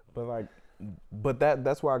 but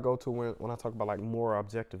that's where I go to when I talk about like moral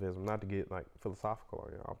objectivism, not to get like philosophical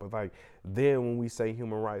on y'all, but like then when we say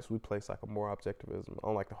human rights, we place like a moral objectivism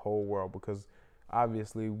on like the whole world, because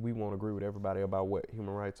obviously we won't agree with everybody about what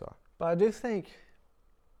human rights are. But I do think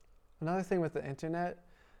another thing with the internet,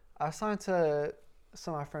 I was talking to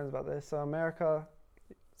some of my friends about this. So America,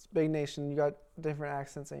 it's a big nation, you got different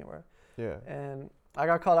accents anywhere. Yeah. And I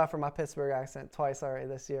got called out for my Pittsburgh accent twice already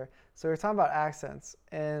this year. So we're talking about accents,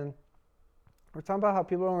 and we're talking about how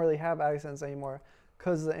people don't really have accents anymore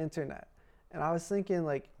because of the internet. And I was thinking,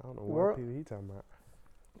 like, I don't know what people he talking about.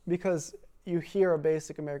 Because you hear a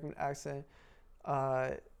basic American accent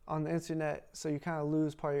on the internet, so you kind of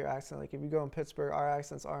lose part of your accent. Like, if you go in Pittsburgh, our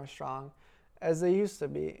accents aren't strong as they used to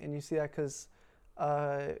be, and you see that because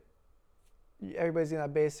everybody's in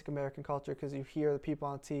that basic American culture because you hear the people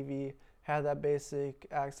on TV have that basic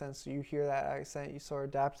accent, so you hear that accent, you sort of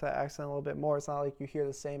adapt to that accent a little bit more. It's not like you hear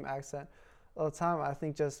the same accent all the time. I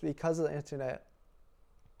think just because of the internet,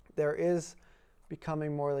 there is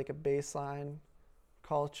becoming more like a baseline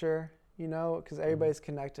culture, you know, because everybody's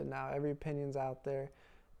connected now. Every opinion's out there.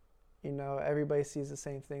 You know, everybody sees the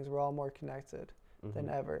same things. We're all more connected than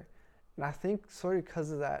ever. And I think sort of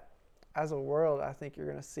because of that, as a world, I think you're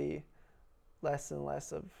going to see less and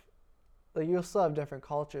less of, like, you'll still have different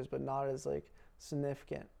cultures, but not as, like,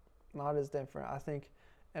 significant, not as different. I think,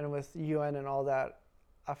 and with UN and all that,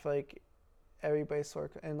 I feel like everybody's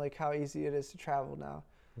sort of, and, like, how easy it is to travel now.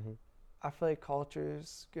 I feel like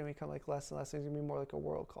culture's going to become, like, less and less. It's going to be more like a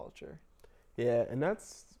world culture. Yeah, and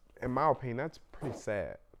that's, in my opinion, that's pretty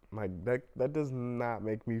sad. Like, that does not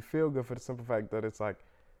make me feel good for the simple fact that it's like,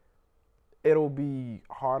 it'll be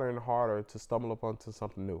harder and harder to stumble upon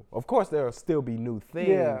something new. Of course, there'll still be new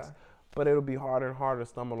things, but it'll be harder and harder to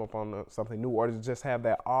stumble upon something new or to just have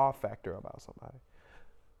that awe factor about somebody.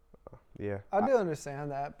 I do understand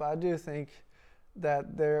that, but I do think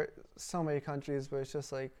that there are so many countries where it's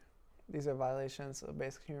just like, these are violations of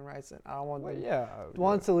basic human rights, and I don't want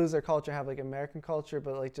them to lose their culture, have like American culture,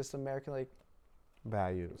 but like just American like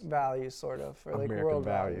values sort of, or like American world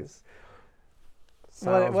values.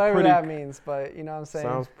 Whatever that means, but you know what I'm saying?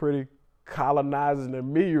 Sounds pretty colonizing to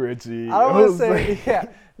me, Richie. I don't want to say,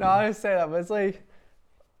 no, I didn't say that, but it's like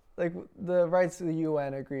the rights of the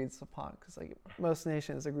UN agreed upon, because like most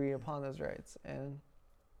nations agree upon those rights, and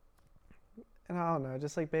I don't know,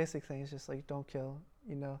 just like basic things, just like don't kill,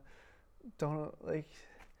 you know, don't like.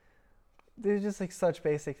 They're just like such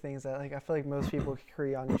basic things that like I feel like most people can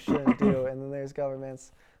agree on you shouldn't do, and then there's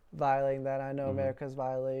governments violating that. I know America's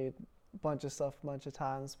violated a bunch of stuff a bunch of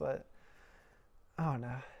times, but I don't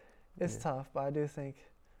know. It's tough, but I do think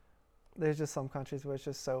there's just some countries where it's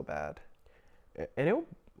just so bad. And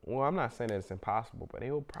I'm not saying that it's impossible, but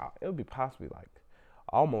it'll be possibly like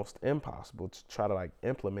almost impossible to try to like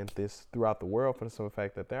implement this throughout the world for the simple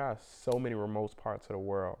fact that there are so many remote parts of the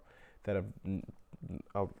world that have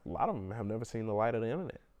a lot of them have never seen the light of the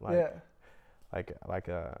internet. There's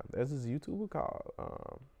this YouTuber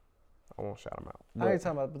called I won't shout him out. I know you're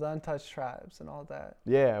talking about the untouched tribes and all that.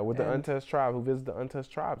 Yeah, with the untouched tribe who visits the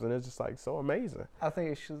untouched tribes, and it's just like so amazing. I think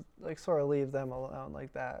you should like sort of leave them alone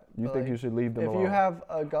like that. You think you should leave them alone? If you have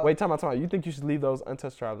a wait, time out. You think you should leave those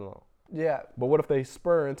untouched tribes alone? Yeah. But what if they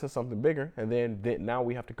spur into something bigger, and then now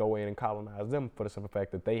we have to go in and colonize them for the simple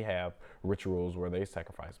fact that they have rituals where they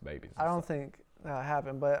sacrifice babies? I don't think that'll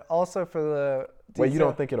happen, but also for the wait, you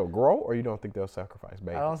don't think it'll grow, or you don't think they'll sacrifice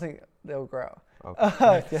babies? I don't think they'll grow.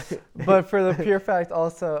 Okay. But for the pure fact,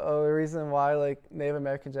 also the reason why like Native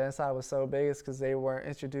American genocide was so big is because they weren't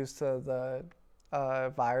introduced to the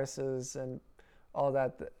viruses and all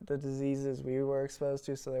that, the diseases we were exposed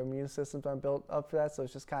to, so their immune systems aren't built up for that, so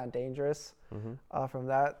it's just kind of dangerous from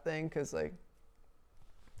that thing, because like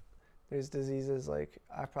there's diseases like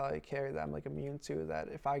I probably carry that I'm like immune to, that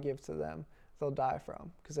if I give to them they'll die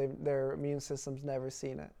from, because their immune system's never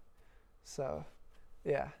seen it. So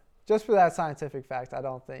yeah, just for that scientific fact, I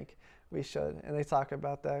don't think we should. And they talk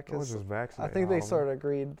about that because I think they sort of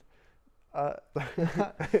agreed. I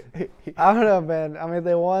don't know, man. I mean,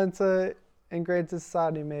 they wanted to integrate to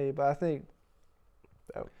society maybe, but I think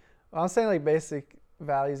I'm saying like basic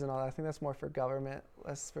values and all that, I think that's more for government,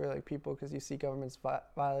 less for like people, because you see governments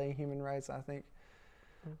violating human rights. I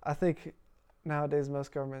think nowadays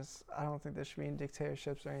most governments, I don't think there should be in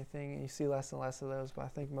dictatorships or anything, and you see less and less of those, but I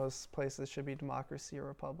think most places should be democracy or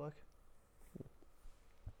republic.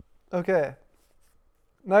 Okay,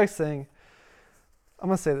 next thing, I'm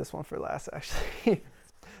going to say this one for last actually.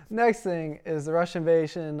 Next thing is the Russian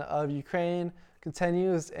invasion of Ukraine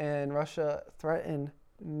continues, and Russia threatened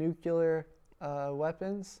nuclear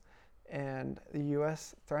weapons, and the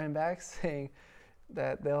U.S. threatened back, saying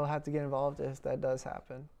that they'll have to get involved if that does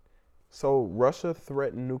happen. So Russia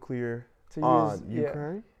threatened nuclear on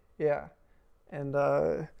Ukraine? Yeah. And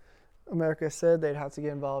America said they'd have to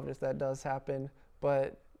get involved if that does happen,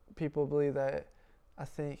 but people believe that, I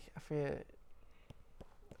forget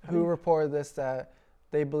who reported this, that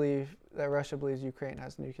they believe that Russia believes Ukraine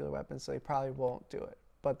has nuclear weapons, so they probably won't do it.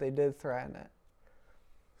 But they did threaten it.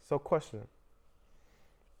 So question.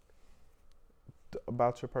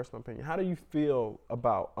 about your personal opinion. How do you feel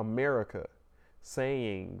about America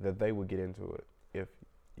saying that they would get into it if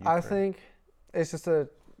Ukraine? I think it's just a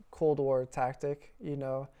Cold War tactic. You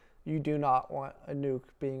know, you do not want a nuke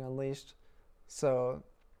being unleashed. So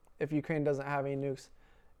if Ukraine doesn't have any nukes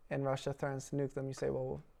and Russia threatens to nuke them, you say,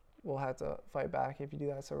 well, we'll have to fight back if you do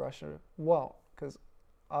that. So Russia won't, because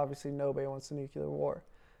obviously nobody wants a nuclear war.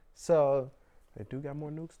 So they do got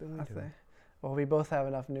more nukes than we do. Well, we both have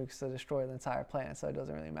enough nukes to destroy the entire planet, so it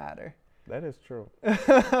doesn't really matter. That is true.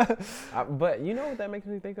 But you know what that makes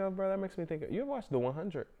me think of, bro? That makes me think of, you ever watched The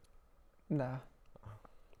 100? No.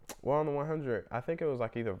 Well, on The 100, I think it was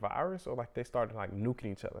like either virus or like they started like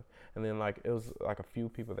nuking each other. And then like it was like a few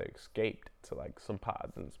people that escaped to like some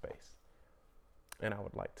pods in space. And I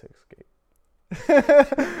would like to escape.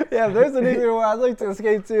 Yeah, if there's a nuclear war, I'd like to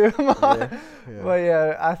escape too. Yeah. But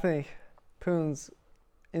yeah, I think Putin's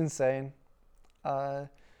insane. This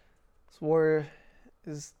war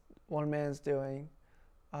is one man's doing.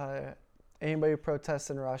 Anybody who protests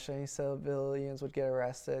in Russia, any civilians would get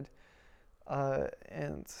arrested.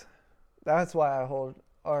 And that's why I hold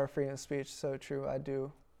our freedom of speech so true. I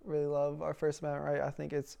do really love our First Amendment right. I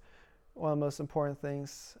think it's one of the most important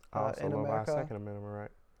things I also in love America. our Second Amendment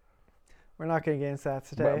right. We're not going to get into that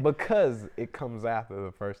today. But because it comes after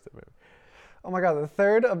the First Amendment. Oh my God, the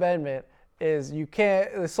Third Amendment is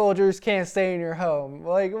the soldiers can't stay in your home.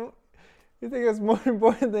 Like, you think it's more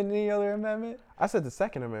important than any other amendment? I said the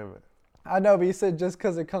Second Amendment. I know, but you said just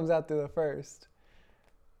because it comes after the first.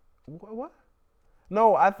 What?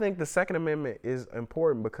 No, I think the Second Amendment is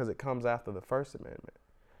important because it comes after the First Amendment.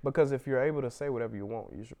 Because if you're able to say whatever you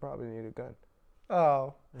want, you should probably need a gun.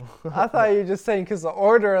 Oh, I thought you were just saying because the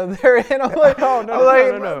order of their and I'm like,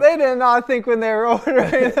 no. They did not think when they were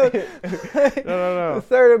ordering. No. The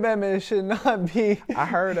Third Amendment should not be. I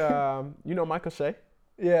heard, you know Michael Shea?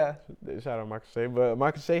 Yeah. Shout out Michael Shea. But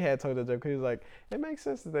Michael Shea had told the joke. He was like, it makes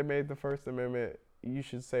sense that they made the First Amendment. You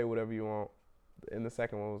should say whatever you want. And the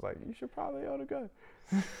second one was like, you should probably own a gun.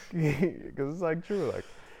 Because it's like true. Like,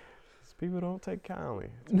 people don't take kindly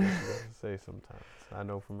to what you have to say sometimes. I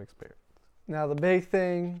know from experience. Now, the big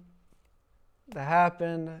thing that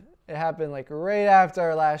happened, it happened like right after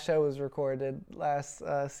our last show was recorded last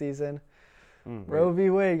season. Roe v.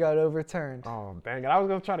 Wade got overturned. Oh, dang it. I was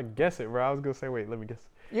going to try to guess it, bro. I was going to say, wait, let me guess.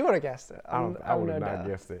 You would have guessed it. I would have not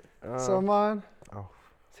guessed it. So, Amon,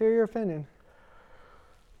 let's hear your opinion.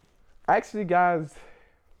 Actually, guys,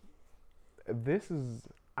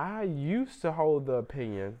 I used to hold the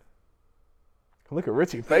opinion. Look at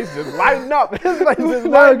Richie's face just lighting up. His face just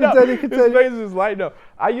lighting up. His face is lighting up.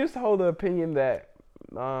 I used to hold the opinion that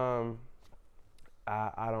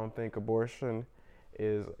I don't think abortion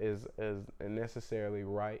is necessarily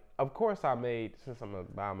right. Of course, since I'm a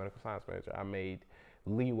biomedical science major, I made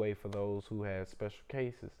leeway for those who had special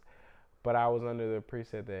cases. But I was under the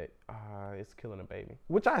preset that it's killing a baby,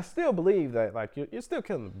 which I still believe that like you're still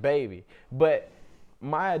killing a baby. But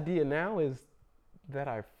my idea now is that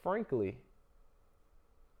I frankly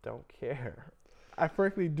don't care. I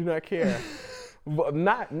frankly do not care. But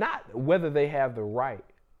not whether they have the right,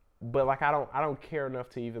 but like I don't care enough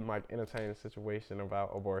to even like entertain a situation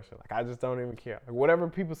about abortion. Like I just don't even care. Like, whatever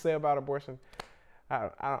people say about abortion,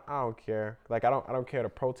 I don't care. Like I don't care to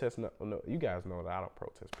protest. No, you guys know that I don't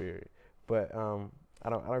protest. Period. But I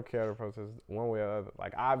don't care to protest one way or the other.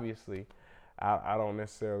 Like obviously, I don't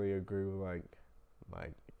necessarily agree with like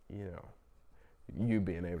you know, you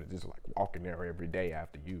being able to just like walk in there every day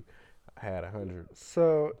after you had 100.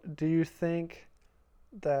 So do you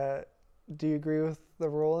agree with the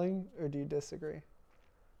ruling or do you disagree?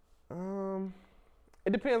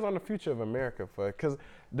 It depends on the future of America, because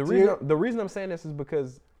the reason I'm saying this is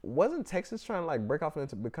because wasn't Texas trying to like break off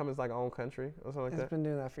into become its like own country or something like that? It's been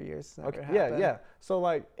doing that for years. Okay, yeah. So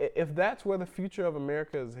like, if that's where the future of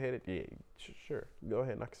America is headed, yeah, sure, go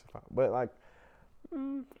ahead, knock yourself out. But like,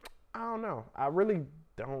 I don't know. I really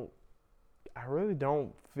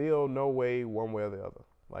don't feel no way one way or the other.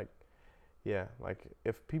 Like, yeah, like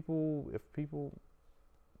if people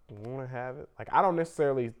want to have it, like I don't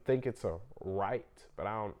necessarily think it's a right, but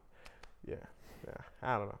I don't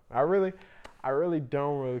know. I really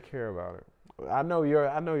don't really care about it. I know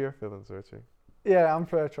your feelings, Richie. Yeah, I'm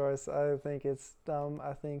pro-choice. I think it's dumb.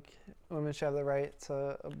 I think women should have the right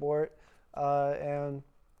to abort, and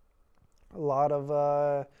a lot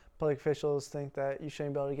of public officials think that you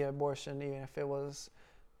shouldn't be able to get abortion even if it was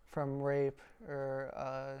from rape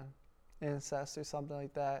or incest or something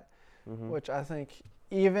like that, which I think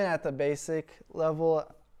even at the basic level,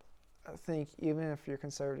 I think even if you're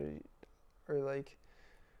conservative or like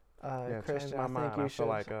Christian, my I mind. think you should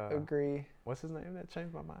like, agree. What's his name that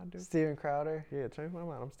changed my mind, dude? Steven Crowder. Yeah, changed my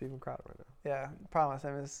mind. I'm Steven Crowder right now. Yeah, the problem with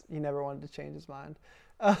him is he never wanted to change his mind.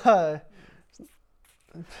 I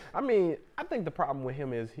mean, I think the problem with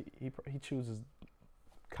him is he chooses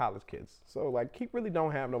college kids. So, like, he really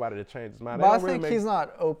don't have nobody to change his mind. But I think he's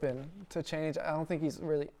not open to change. I don't think he's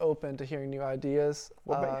really open to hearing new ideas.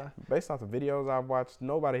 Well, based off the videos I've watched,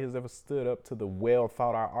 nobody has ever stood up to the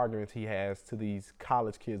well-thought-out arguments he has to these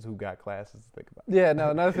college kids who got classes to think about. Yeah,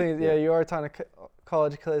 no, another thing is, you are a ton of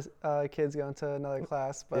college kids going to another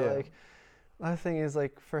class. But, like, another thing is,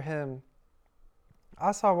 like, for him,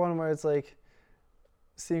 I saw one where it's, like,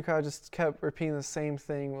 Steven Crowder just kept repeating the same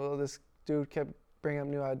thing. Well, this dude kept bring up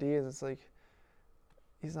new ideas. It's like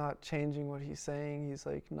he's not changing what he's saying. He's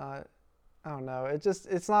like not, I don't know.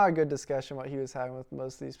 It's not a good discussion what he was having with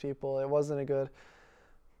most of these people. It wasn't a good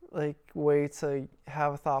like way to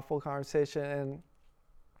have a thoughtful conversation. And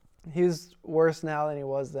he's worse now than he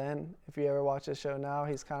was then. If you ever watch the show now,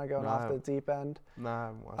 he's kind of going off the deep end. Nah, I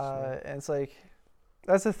haven't watched it. And it's like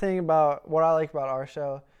that's the thing about what I like about our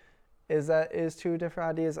show. Is that is two different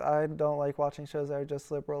ideas. I don't like watching shows that are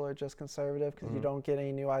just liberal or just conservative because you don't get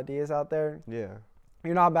any new ideas out there. Yeah.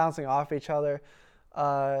 You're not bouncing off each other.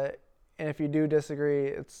 And if you do disagree,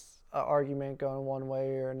 it's an argument going one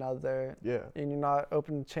way or another. Yeah. And you're not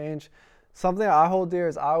open to change. Something I hold dear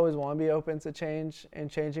is I always want to be open to change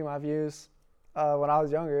and changing my views. When I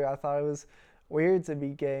was younger, I thought it was weird to be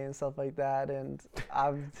gay and stuff like that, and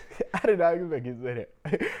I did not expect you to say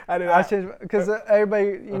that. I changed because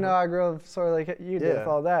everybody, you know, I grew up sort of like you did with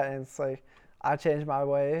all that, and it's like I changed my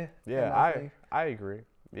way. Yeah, I agree.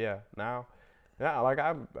 Yeah, now, like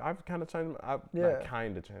I've kind of changed. Not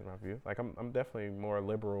kind of changed my view. Like I'm definitely more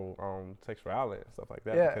liberal on sexuality and stuff like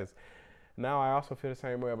that because now I also feel the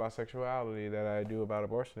same way about sexuality that I do about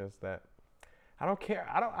abortion. Is that I don't care.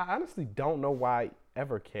 I honestly don't know why I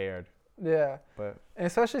ever cared. Yeah, but and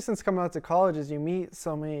especially since coming out to colleges, you meet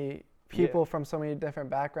so many people from so many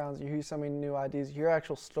different backgrounds. You hear so many new ideas. You hear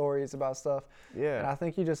actual stories about stuff. Yeah, and I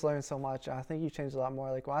think you just learn so much. I think you changed a lot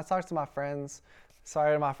more. Like when I talk to my friends,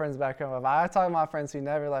 sorry to my friends back home, if I talk to my friends who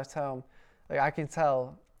never left home, like I can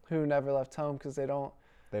tell who never left home because they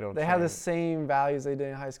have the same values they did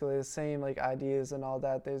in high school. They have the same like ideas and all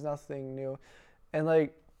that. There's nothing new, and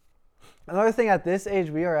like another thing at this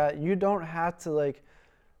age we are at, you don't have to like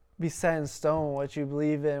be set in stone what you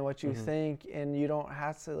believe in, what you think, and you don't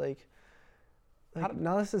have to like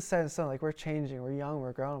none of this is set in stone. Like we're changing, we're young,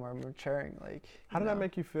 we're growing, we're maturing. Like how did that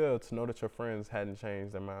make you feel to know that your friends hadn't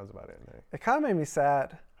changed their minds about anything? It kind of made me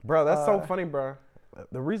sad, bro. That's so funny, bro.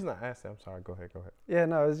 The reason I asked that, I'm sorry. Go ahead. Yeah,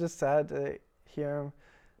 no, it was just sad to hear them.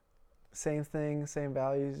 Same thing, same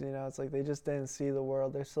values. You know, it's like they just didn't see the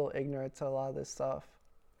world. They're still ignorant to a lot of this stuff.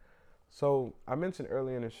 So I mentioned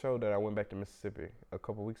earlier in the show that I went back to Mississippi a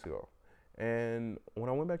couple weeks ago, and when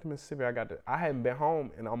I went back to Mississippi, I hadn't been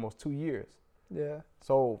home in almost 2 years. Yeah.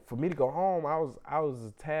 So for me to go home, I was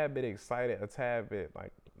a tad bit excited, a tad bit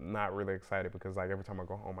like not really excited because like every time I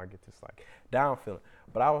go home, I get this like down feeling.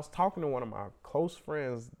 But I was talking to one of my close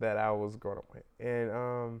friends that I was growing up with,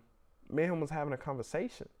 and me and him was having a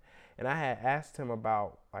conversation, and I had asked him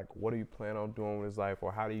about like what do you plan on doing with his life,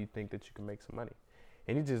 or how do you think that you can make some money.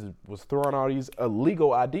 And he just was throwing all these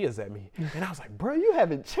illegal ideas at me. And I was like, bro, you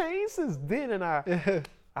haven't changed since then. And I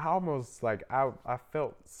almost like, I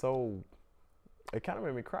felt so, it kind of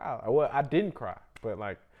made me cry. Well, I didn't cry, but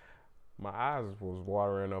like my eyes was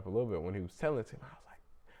watering up a little bit when he was telling it to me.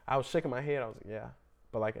 I was shaking my head. I was like, yeah.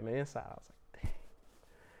 But like in the inside, I was like,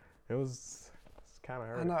 dang. It's kind of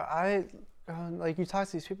hurting. I know. Like you talk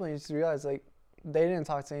to these people and you just realize like they didn't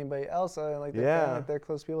talk to anybody else. Like they're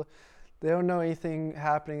close people. They don't know anything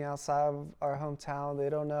happening outside of our hometown.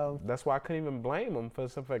 They don't know. That's why I couldn't even blame him for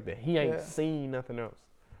the fact that he ain't seen nothing else.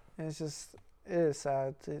 And it is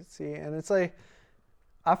sad to see. And it's like,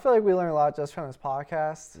 I feel like we learn a lot just from this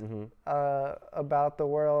podcast about the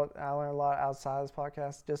world. I learned a lot outside this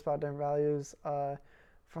podcast just about different values from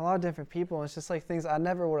a lot of different people. And it's just like things I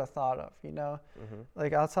never would have thought of, you know?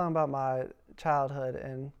 Like I was talking about my childhood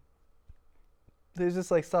and there's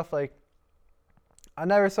just like stuff like, I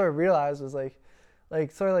never sort of realized was like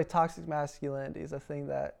sort of like toxic masculinity is a thing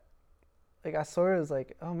that like I sort of was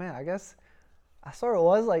like, oh man, I guess I sort of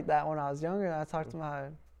was like that when I was younger. And I talked to my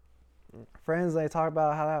friends and they talk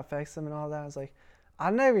about how that affects them and all that. I was like,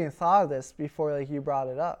 I never even thought of this before like you brought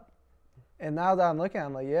it up. And now that I'm looking at it,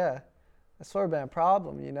 I'm like, yeah, it's sort of been a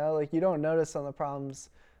problem, you know? Like you don't notice some of the problems,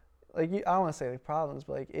 like I don't want to say like problems,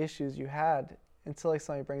 but like issues you had until like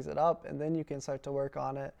somebody brings it up and then you can start to work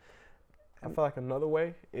on it. I feel like another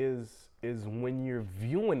way is when you're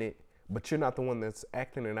viewing it, but you're not the one that's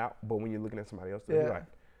acting it out. But when you're looking at somebody else, you're like,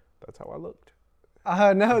 that's how I looked.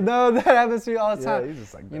 No, that happens to me all the time. Yeah, he's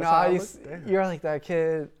just like, you know, you're like that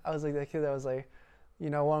kid. I was like that kid that was like, you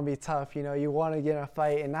know, want to be tough. You know, you want to get in a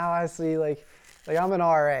fight. And now I see like I'm an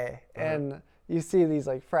RA, and you see these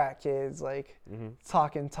like frat kids like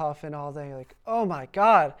talking tough and all that. You're like, oh my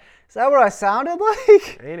God, is that what I sounded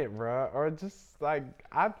like? Ain't it, bro? Or just like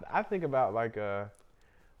I think about like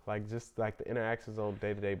just like the interactions on a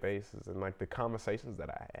day-to-day basis and like the conversations that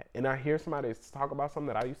I had, and I hear somebody talk about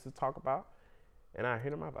something that I used to talk about, and I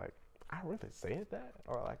hear them, I'm like, I really said that?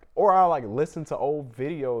 Or I'll like listen to old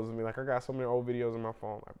videos and be like, I got so many old videos in my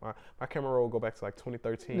phone. Like my camera roll go back to like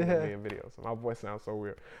 2013 million videos. And my voice sounds so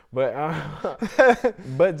weird. But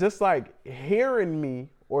but just like hearing me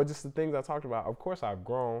or just the things I talked about, of course I've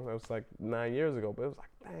grown. It was like 9 years ago, but it was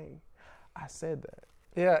like, dang, I said that.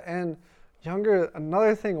 Yeah, and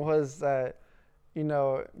another thing was that, you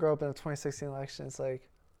know, grow up in the 2016 election, it's like,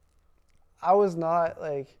 I was not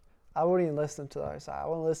like, I wouldn't even listen to the other side. I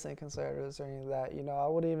wouldn't listen to conservatives or any of that. You know, I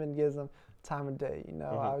wouldn't even give them time of day. You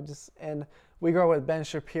know, I would and we grew up with Ben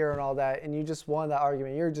Shapiro and all that, and you just won that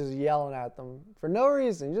argument. You're just yelling at them for no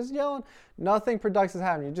reason. You're just yelling. Nothing productive is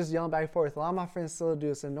happening. You're just yelling back and forth. A lot of my friends still do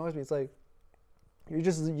this. It annoys me. It's like, you're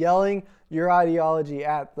just yelling your ideology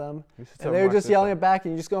at them, and they're just yelling it back,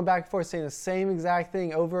 and you're just going back and forth saying the same exact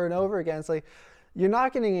thing over and over again. It's like, you're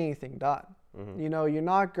not getting anything done. You know, you're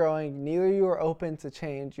not growing. Neither you are open to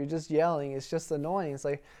change. You're just yelling. It's just annoying. It's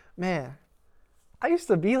like, man, I used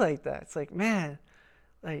to be like that. It's like, man,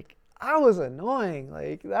 like I was annoying.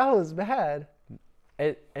 Like that was bad.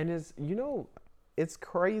 And it's, you know, it's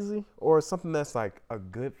crazy, or something that's like a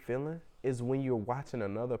good feeling is when you're watching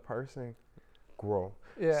another person grow.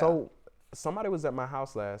 Yeah. So somebody was at my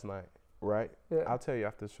house last night, right? Yeah. I'll tell you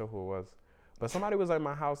after the show who it was. But somebody was at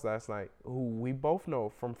my house last night who we both know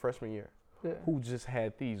from freshman year. Yeah. Who just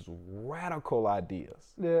had these radical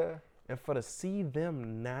ideas. Yeah. And to see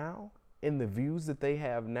them now and the views that they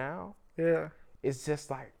have now, yeah, it's just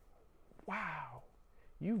like, wow,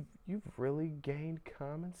 you've really gained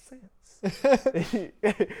common sense.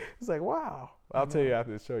 It's like, wow. I'll tell you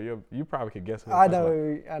after the show. You probably could guess what I know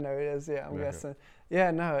it is. Yeah, I'm guessing. Yeah,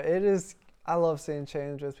 no, it is. I love seeing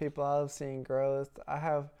change with people. I love seeing growth. I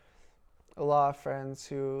have a lot of friends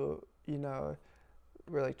who, you know,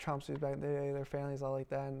 were like Trump's back in the day, their families all like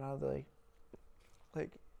that, and now they're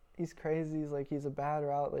like he's crazy, he's a bad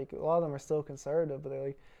route. Like a lot of them are still conservative, but they're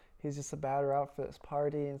like, he's just a bad route for this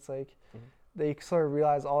party. And it's like they sort of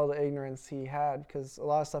realize all the ignorance he had, because a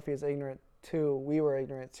lot of stuff he was ignorant to, we were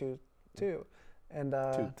ignorant to too. And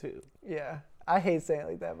too. Yeah, I hate saying it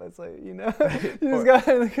like that, but it's like, you know, you just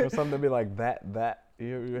gotta or something to be like that.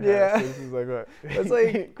 Yeah. Like that. It's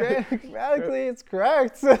like grammatically it's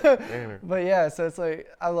correct. But yeah, so it's like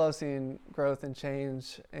I love seeing growth and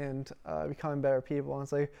change and becoming better people. And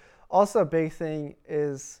it's like also a big thing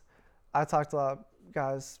is I talked to a lot of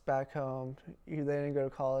guys back home. They didn't go to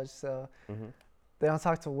college, so they don't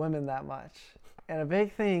talk to women that much. And a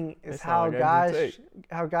big thing is how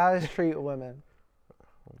guys treat women.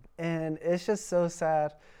 And it's just so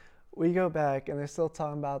sad. We go back and they're still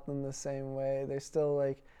talking about them the same way. They're still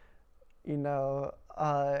like, you know,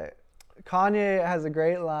 Kanye has a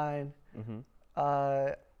great line.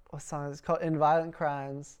 What song is it called? In Violent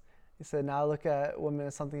Crimes. He said, now look at women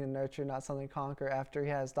as something to nurture, not something to conquer, after he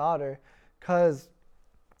has his daughter. Because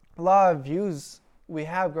a lot of views we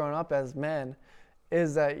have growing up as men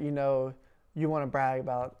is that, you know, you want to brag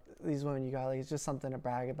about these women you got. Like, it's just something to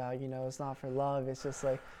brag about, you know. It's not for love. It's just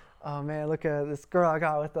like, oh man, look at this girl I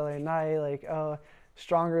got with the other night. Like, oh,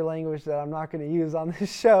 stronger language that I'm not going to use on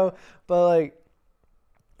this show. But like,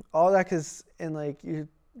 all that and like you're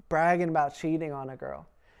bragging about cheating on a girl.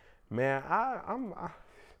 Man,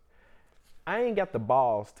 I ain't got the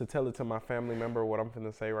balls to tell it to my family member what I'm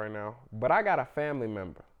finna say right now. But I got a family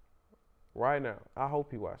member right now. I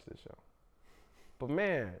hope he watched this show. But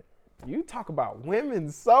man, you talk about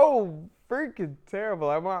women so freaking terrible.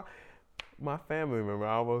 Like my family member,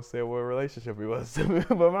 I almost said what relationship he was to me,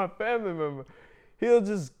 but my family member, he'll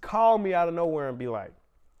just call me out of nowhere and be like,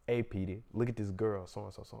 hey, Petey, look at this girl,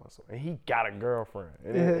 so-and-so, so-and-so. And he got a girlfriend.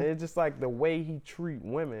 And it's just like the way he treat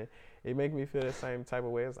women, it make me feel the same type of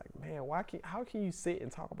way. It's like, man, how can you sit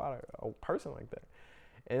and talk about a person like that?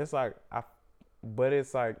 And it's like, but at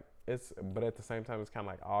the same time, it's kind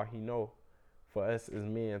of like all he know for us as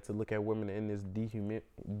men to look at women in this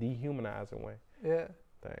dehumanizing way. Yeah.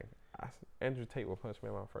 Dang. Andrew Tate will punch me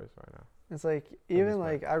in my face right now. It's like, even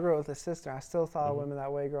like I grew up with a sister. I still thought of women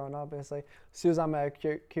that way growing up. And it's like, as soon as I met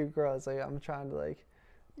a cute girl, it's like I'm trying to like,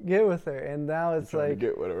 get with her, and now it's Trying to like,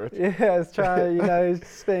 get with her. yeah, it's trying,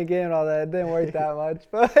 spin a game and all that. It didn't work that much,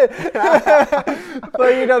 but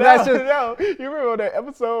that's just no. You remember that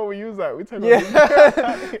episode where you was like, we talking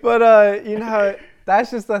yeah. But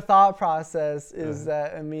that's just the thought process is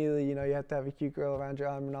that immediately, you have to have a cute girl around your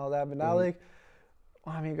arm and all that. But now, like,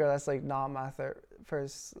 well, I mean, girl, that's like not my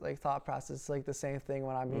first like thought process. It's like the same thing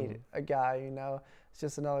when I meet a guy, It's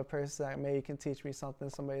just another person that maybe can teach me something,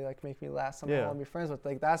 somebody that can make me laugh, somebody I want to be friends with.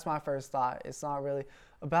 Like, that's my first thought. It's not really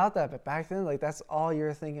about that. But back then, like, that's all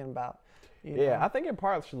you're thinking about. You know? I think it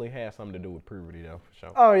partially has something to do with puberty, though, for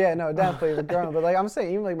sure. Oh, yeah, no, definitely the growing. But, like, I'm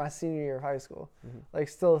saying, even, like, my senior year of high school, like,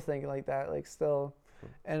 still thinking like that, like, still.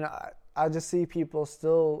 And I just see people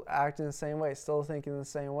still acting the same way, still thinking the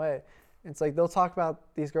same way. It's like they'll talk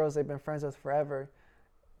about these girls they've been friends with forever,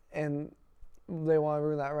 and they want to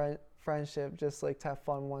ruin that friendship just, like, to have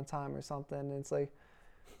fun one time or something. And it's like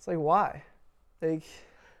why? Like,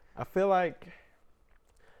 I feel like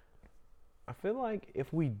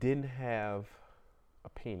if we didn't have a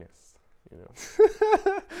penis,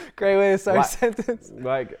 great way to start a sentence.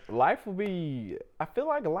 Like, life would be, I feel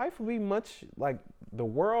like life would be much, like, the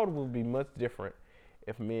world would be much different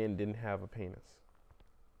if men didn't have a penis.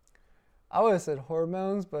 I would have said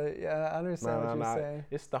hormones, but yeah, I understand what you're saying.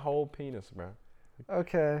 It's the whole penis, bro.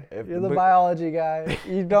 Okay, you're the biology guy.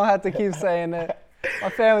 You don't have to keep saying it. My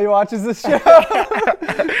family watches this show.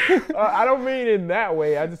 I don't mean in that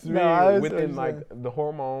way. I just mean within, like, the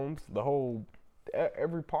hormones, the whole,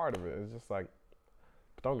 every part of it. It's just like,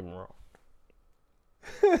 don't get me wrong.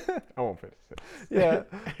 I won't finish it. Yeah,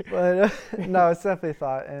 but no, it's definitely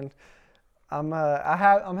thought, and I'm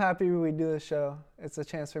happy we do this show. It's a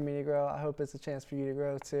chance for me to grow. I hope it's a chance for you to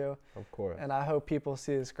grow too. Of course. And I hope people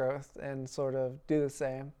see this growth and sort of do the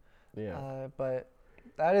same. Yeah. But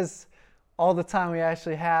that is all the time we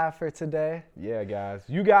actually have for today. Yeah, guys.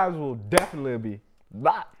 You guys will definitely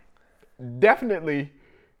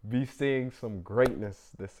be seeing some greatness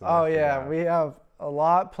this semester. Oh yeah, guys. we have a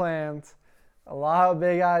lot planned, a lot of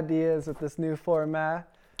big ideas with this new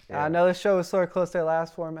format. Yeah. I know the show was sort of close to our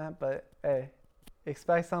last format, but hey,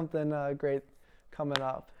 expect something great coming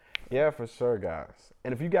up. Yeah, for sure, guys.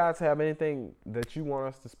 And if you guys have anything that you want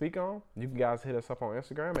us to speak on, you can guys hit us up on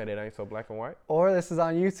Instagram at It Ain't So Black and White. Or this is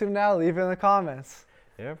on YouTube now. Leave it in the comments.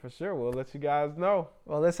 Yeah, for sure. We'll let you guys know.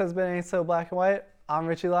 Well, this has been Ain't So Black and White. I'm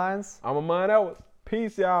Richie Lyons. I'm Amon Ellis.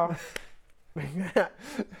 Peace, y'all.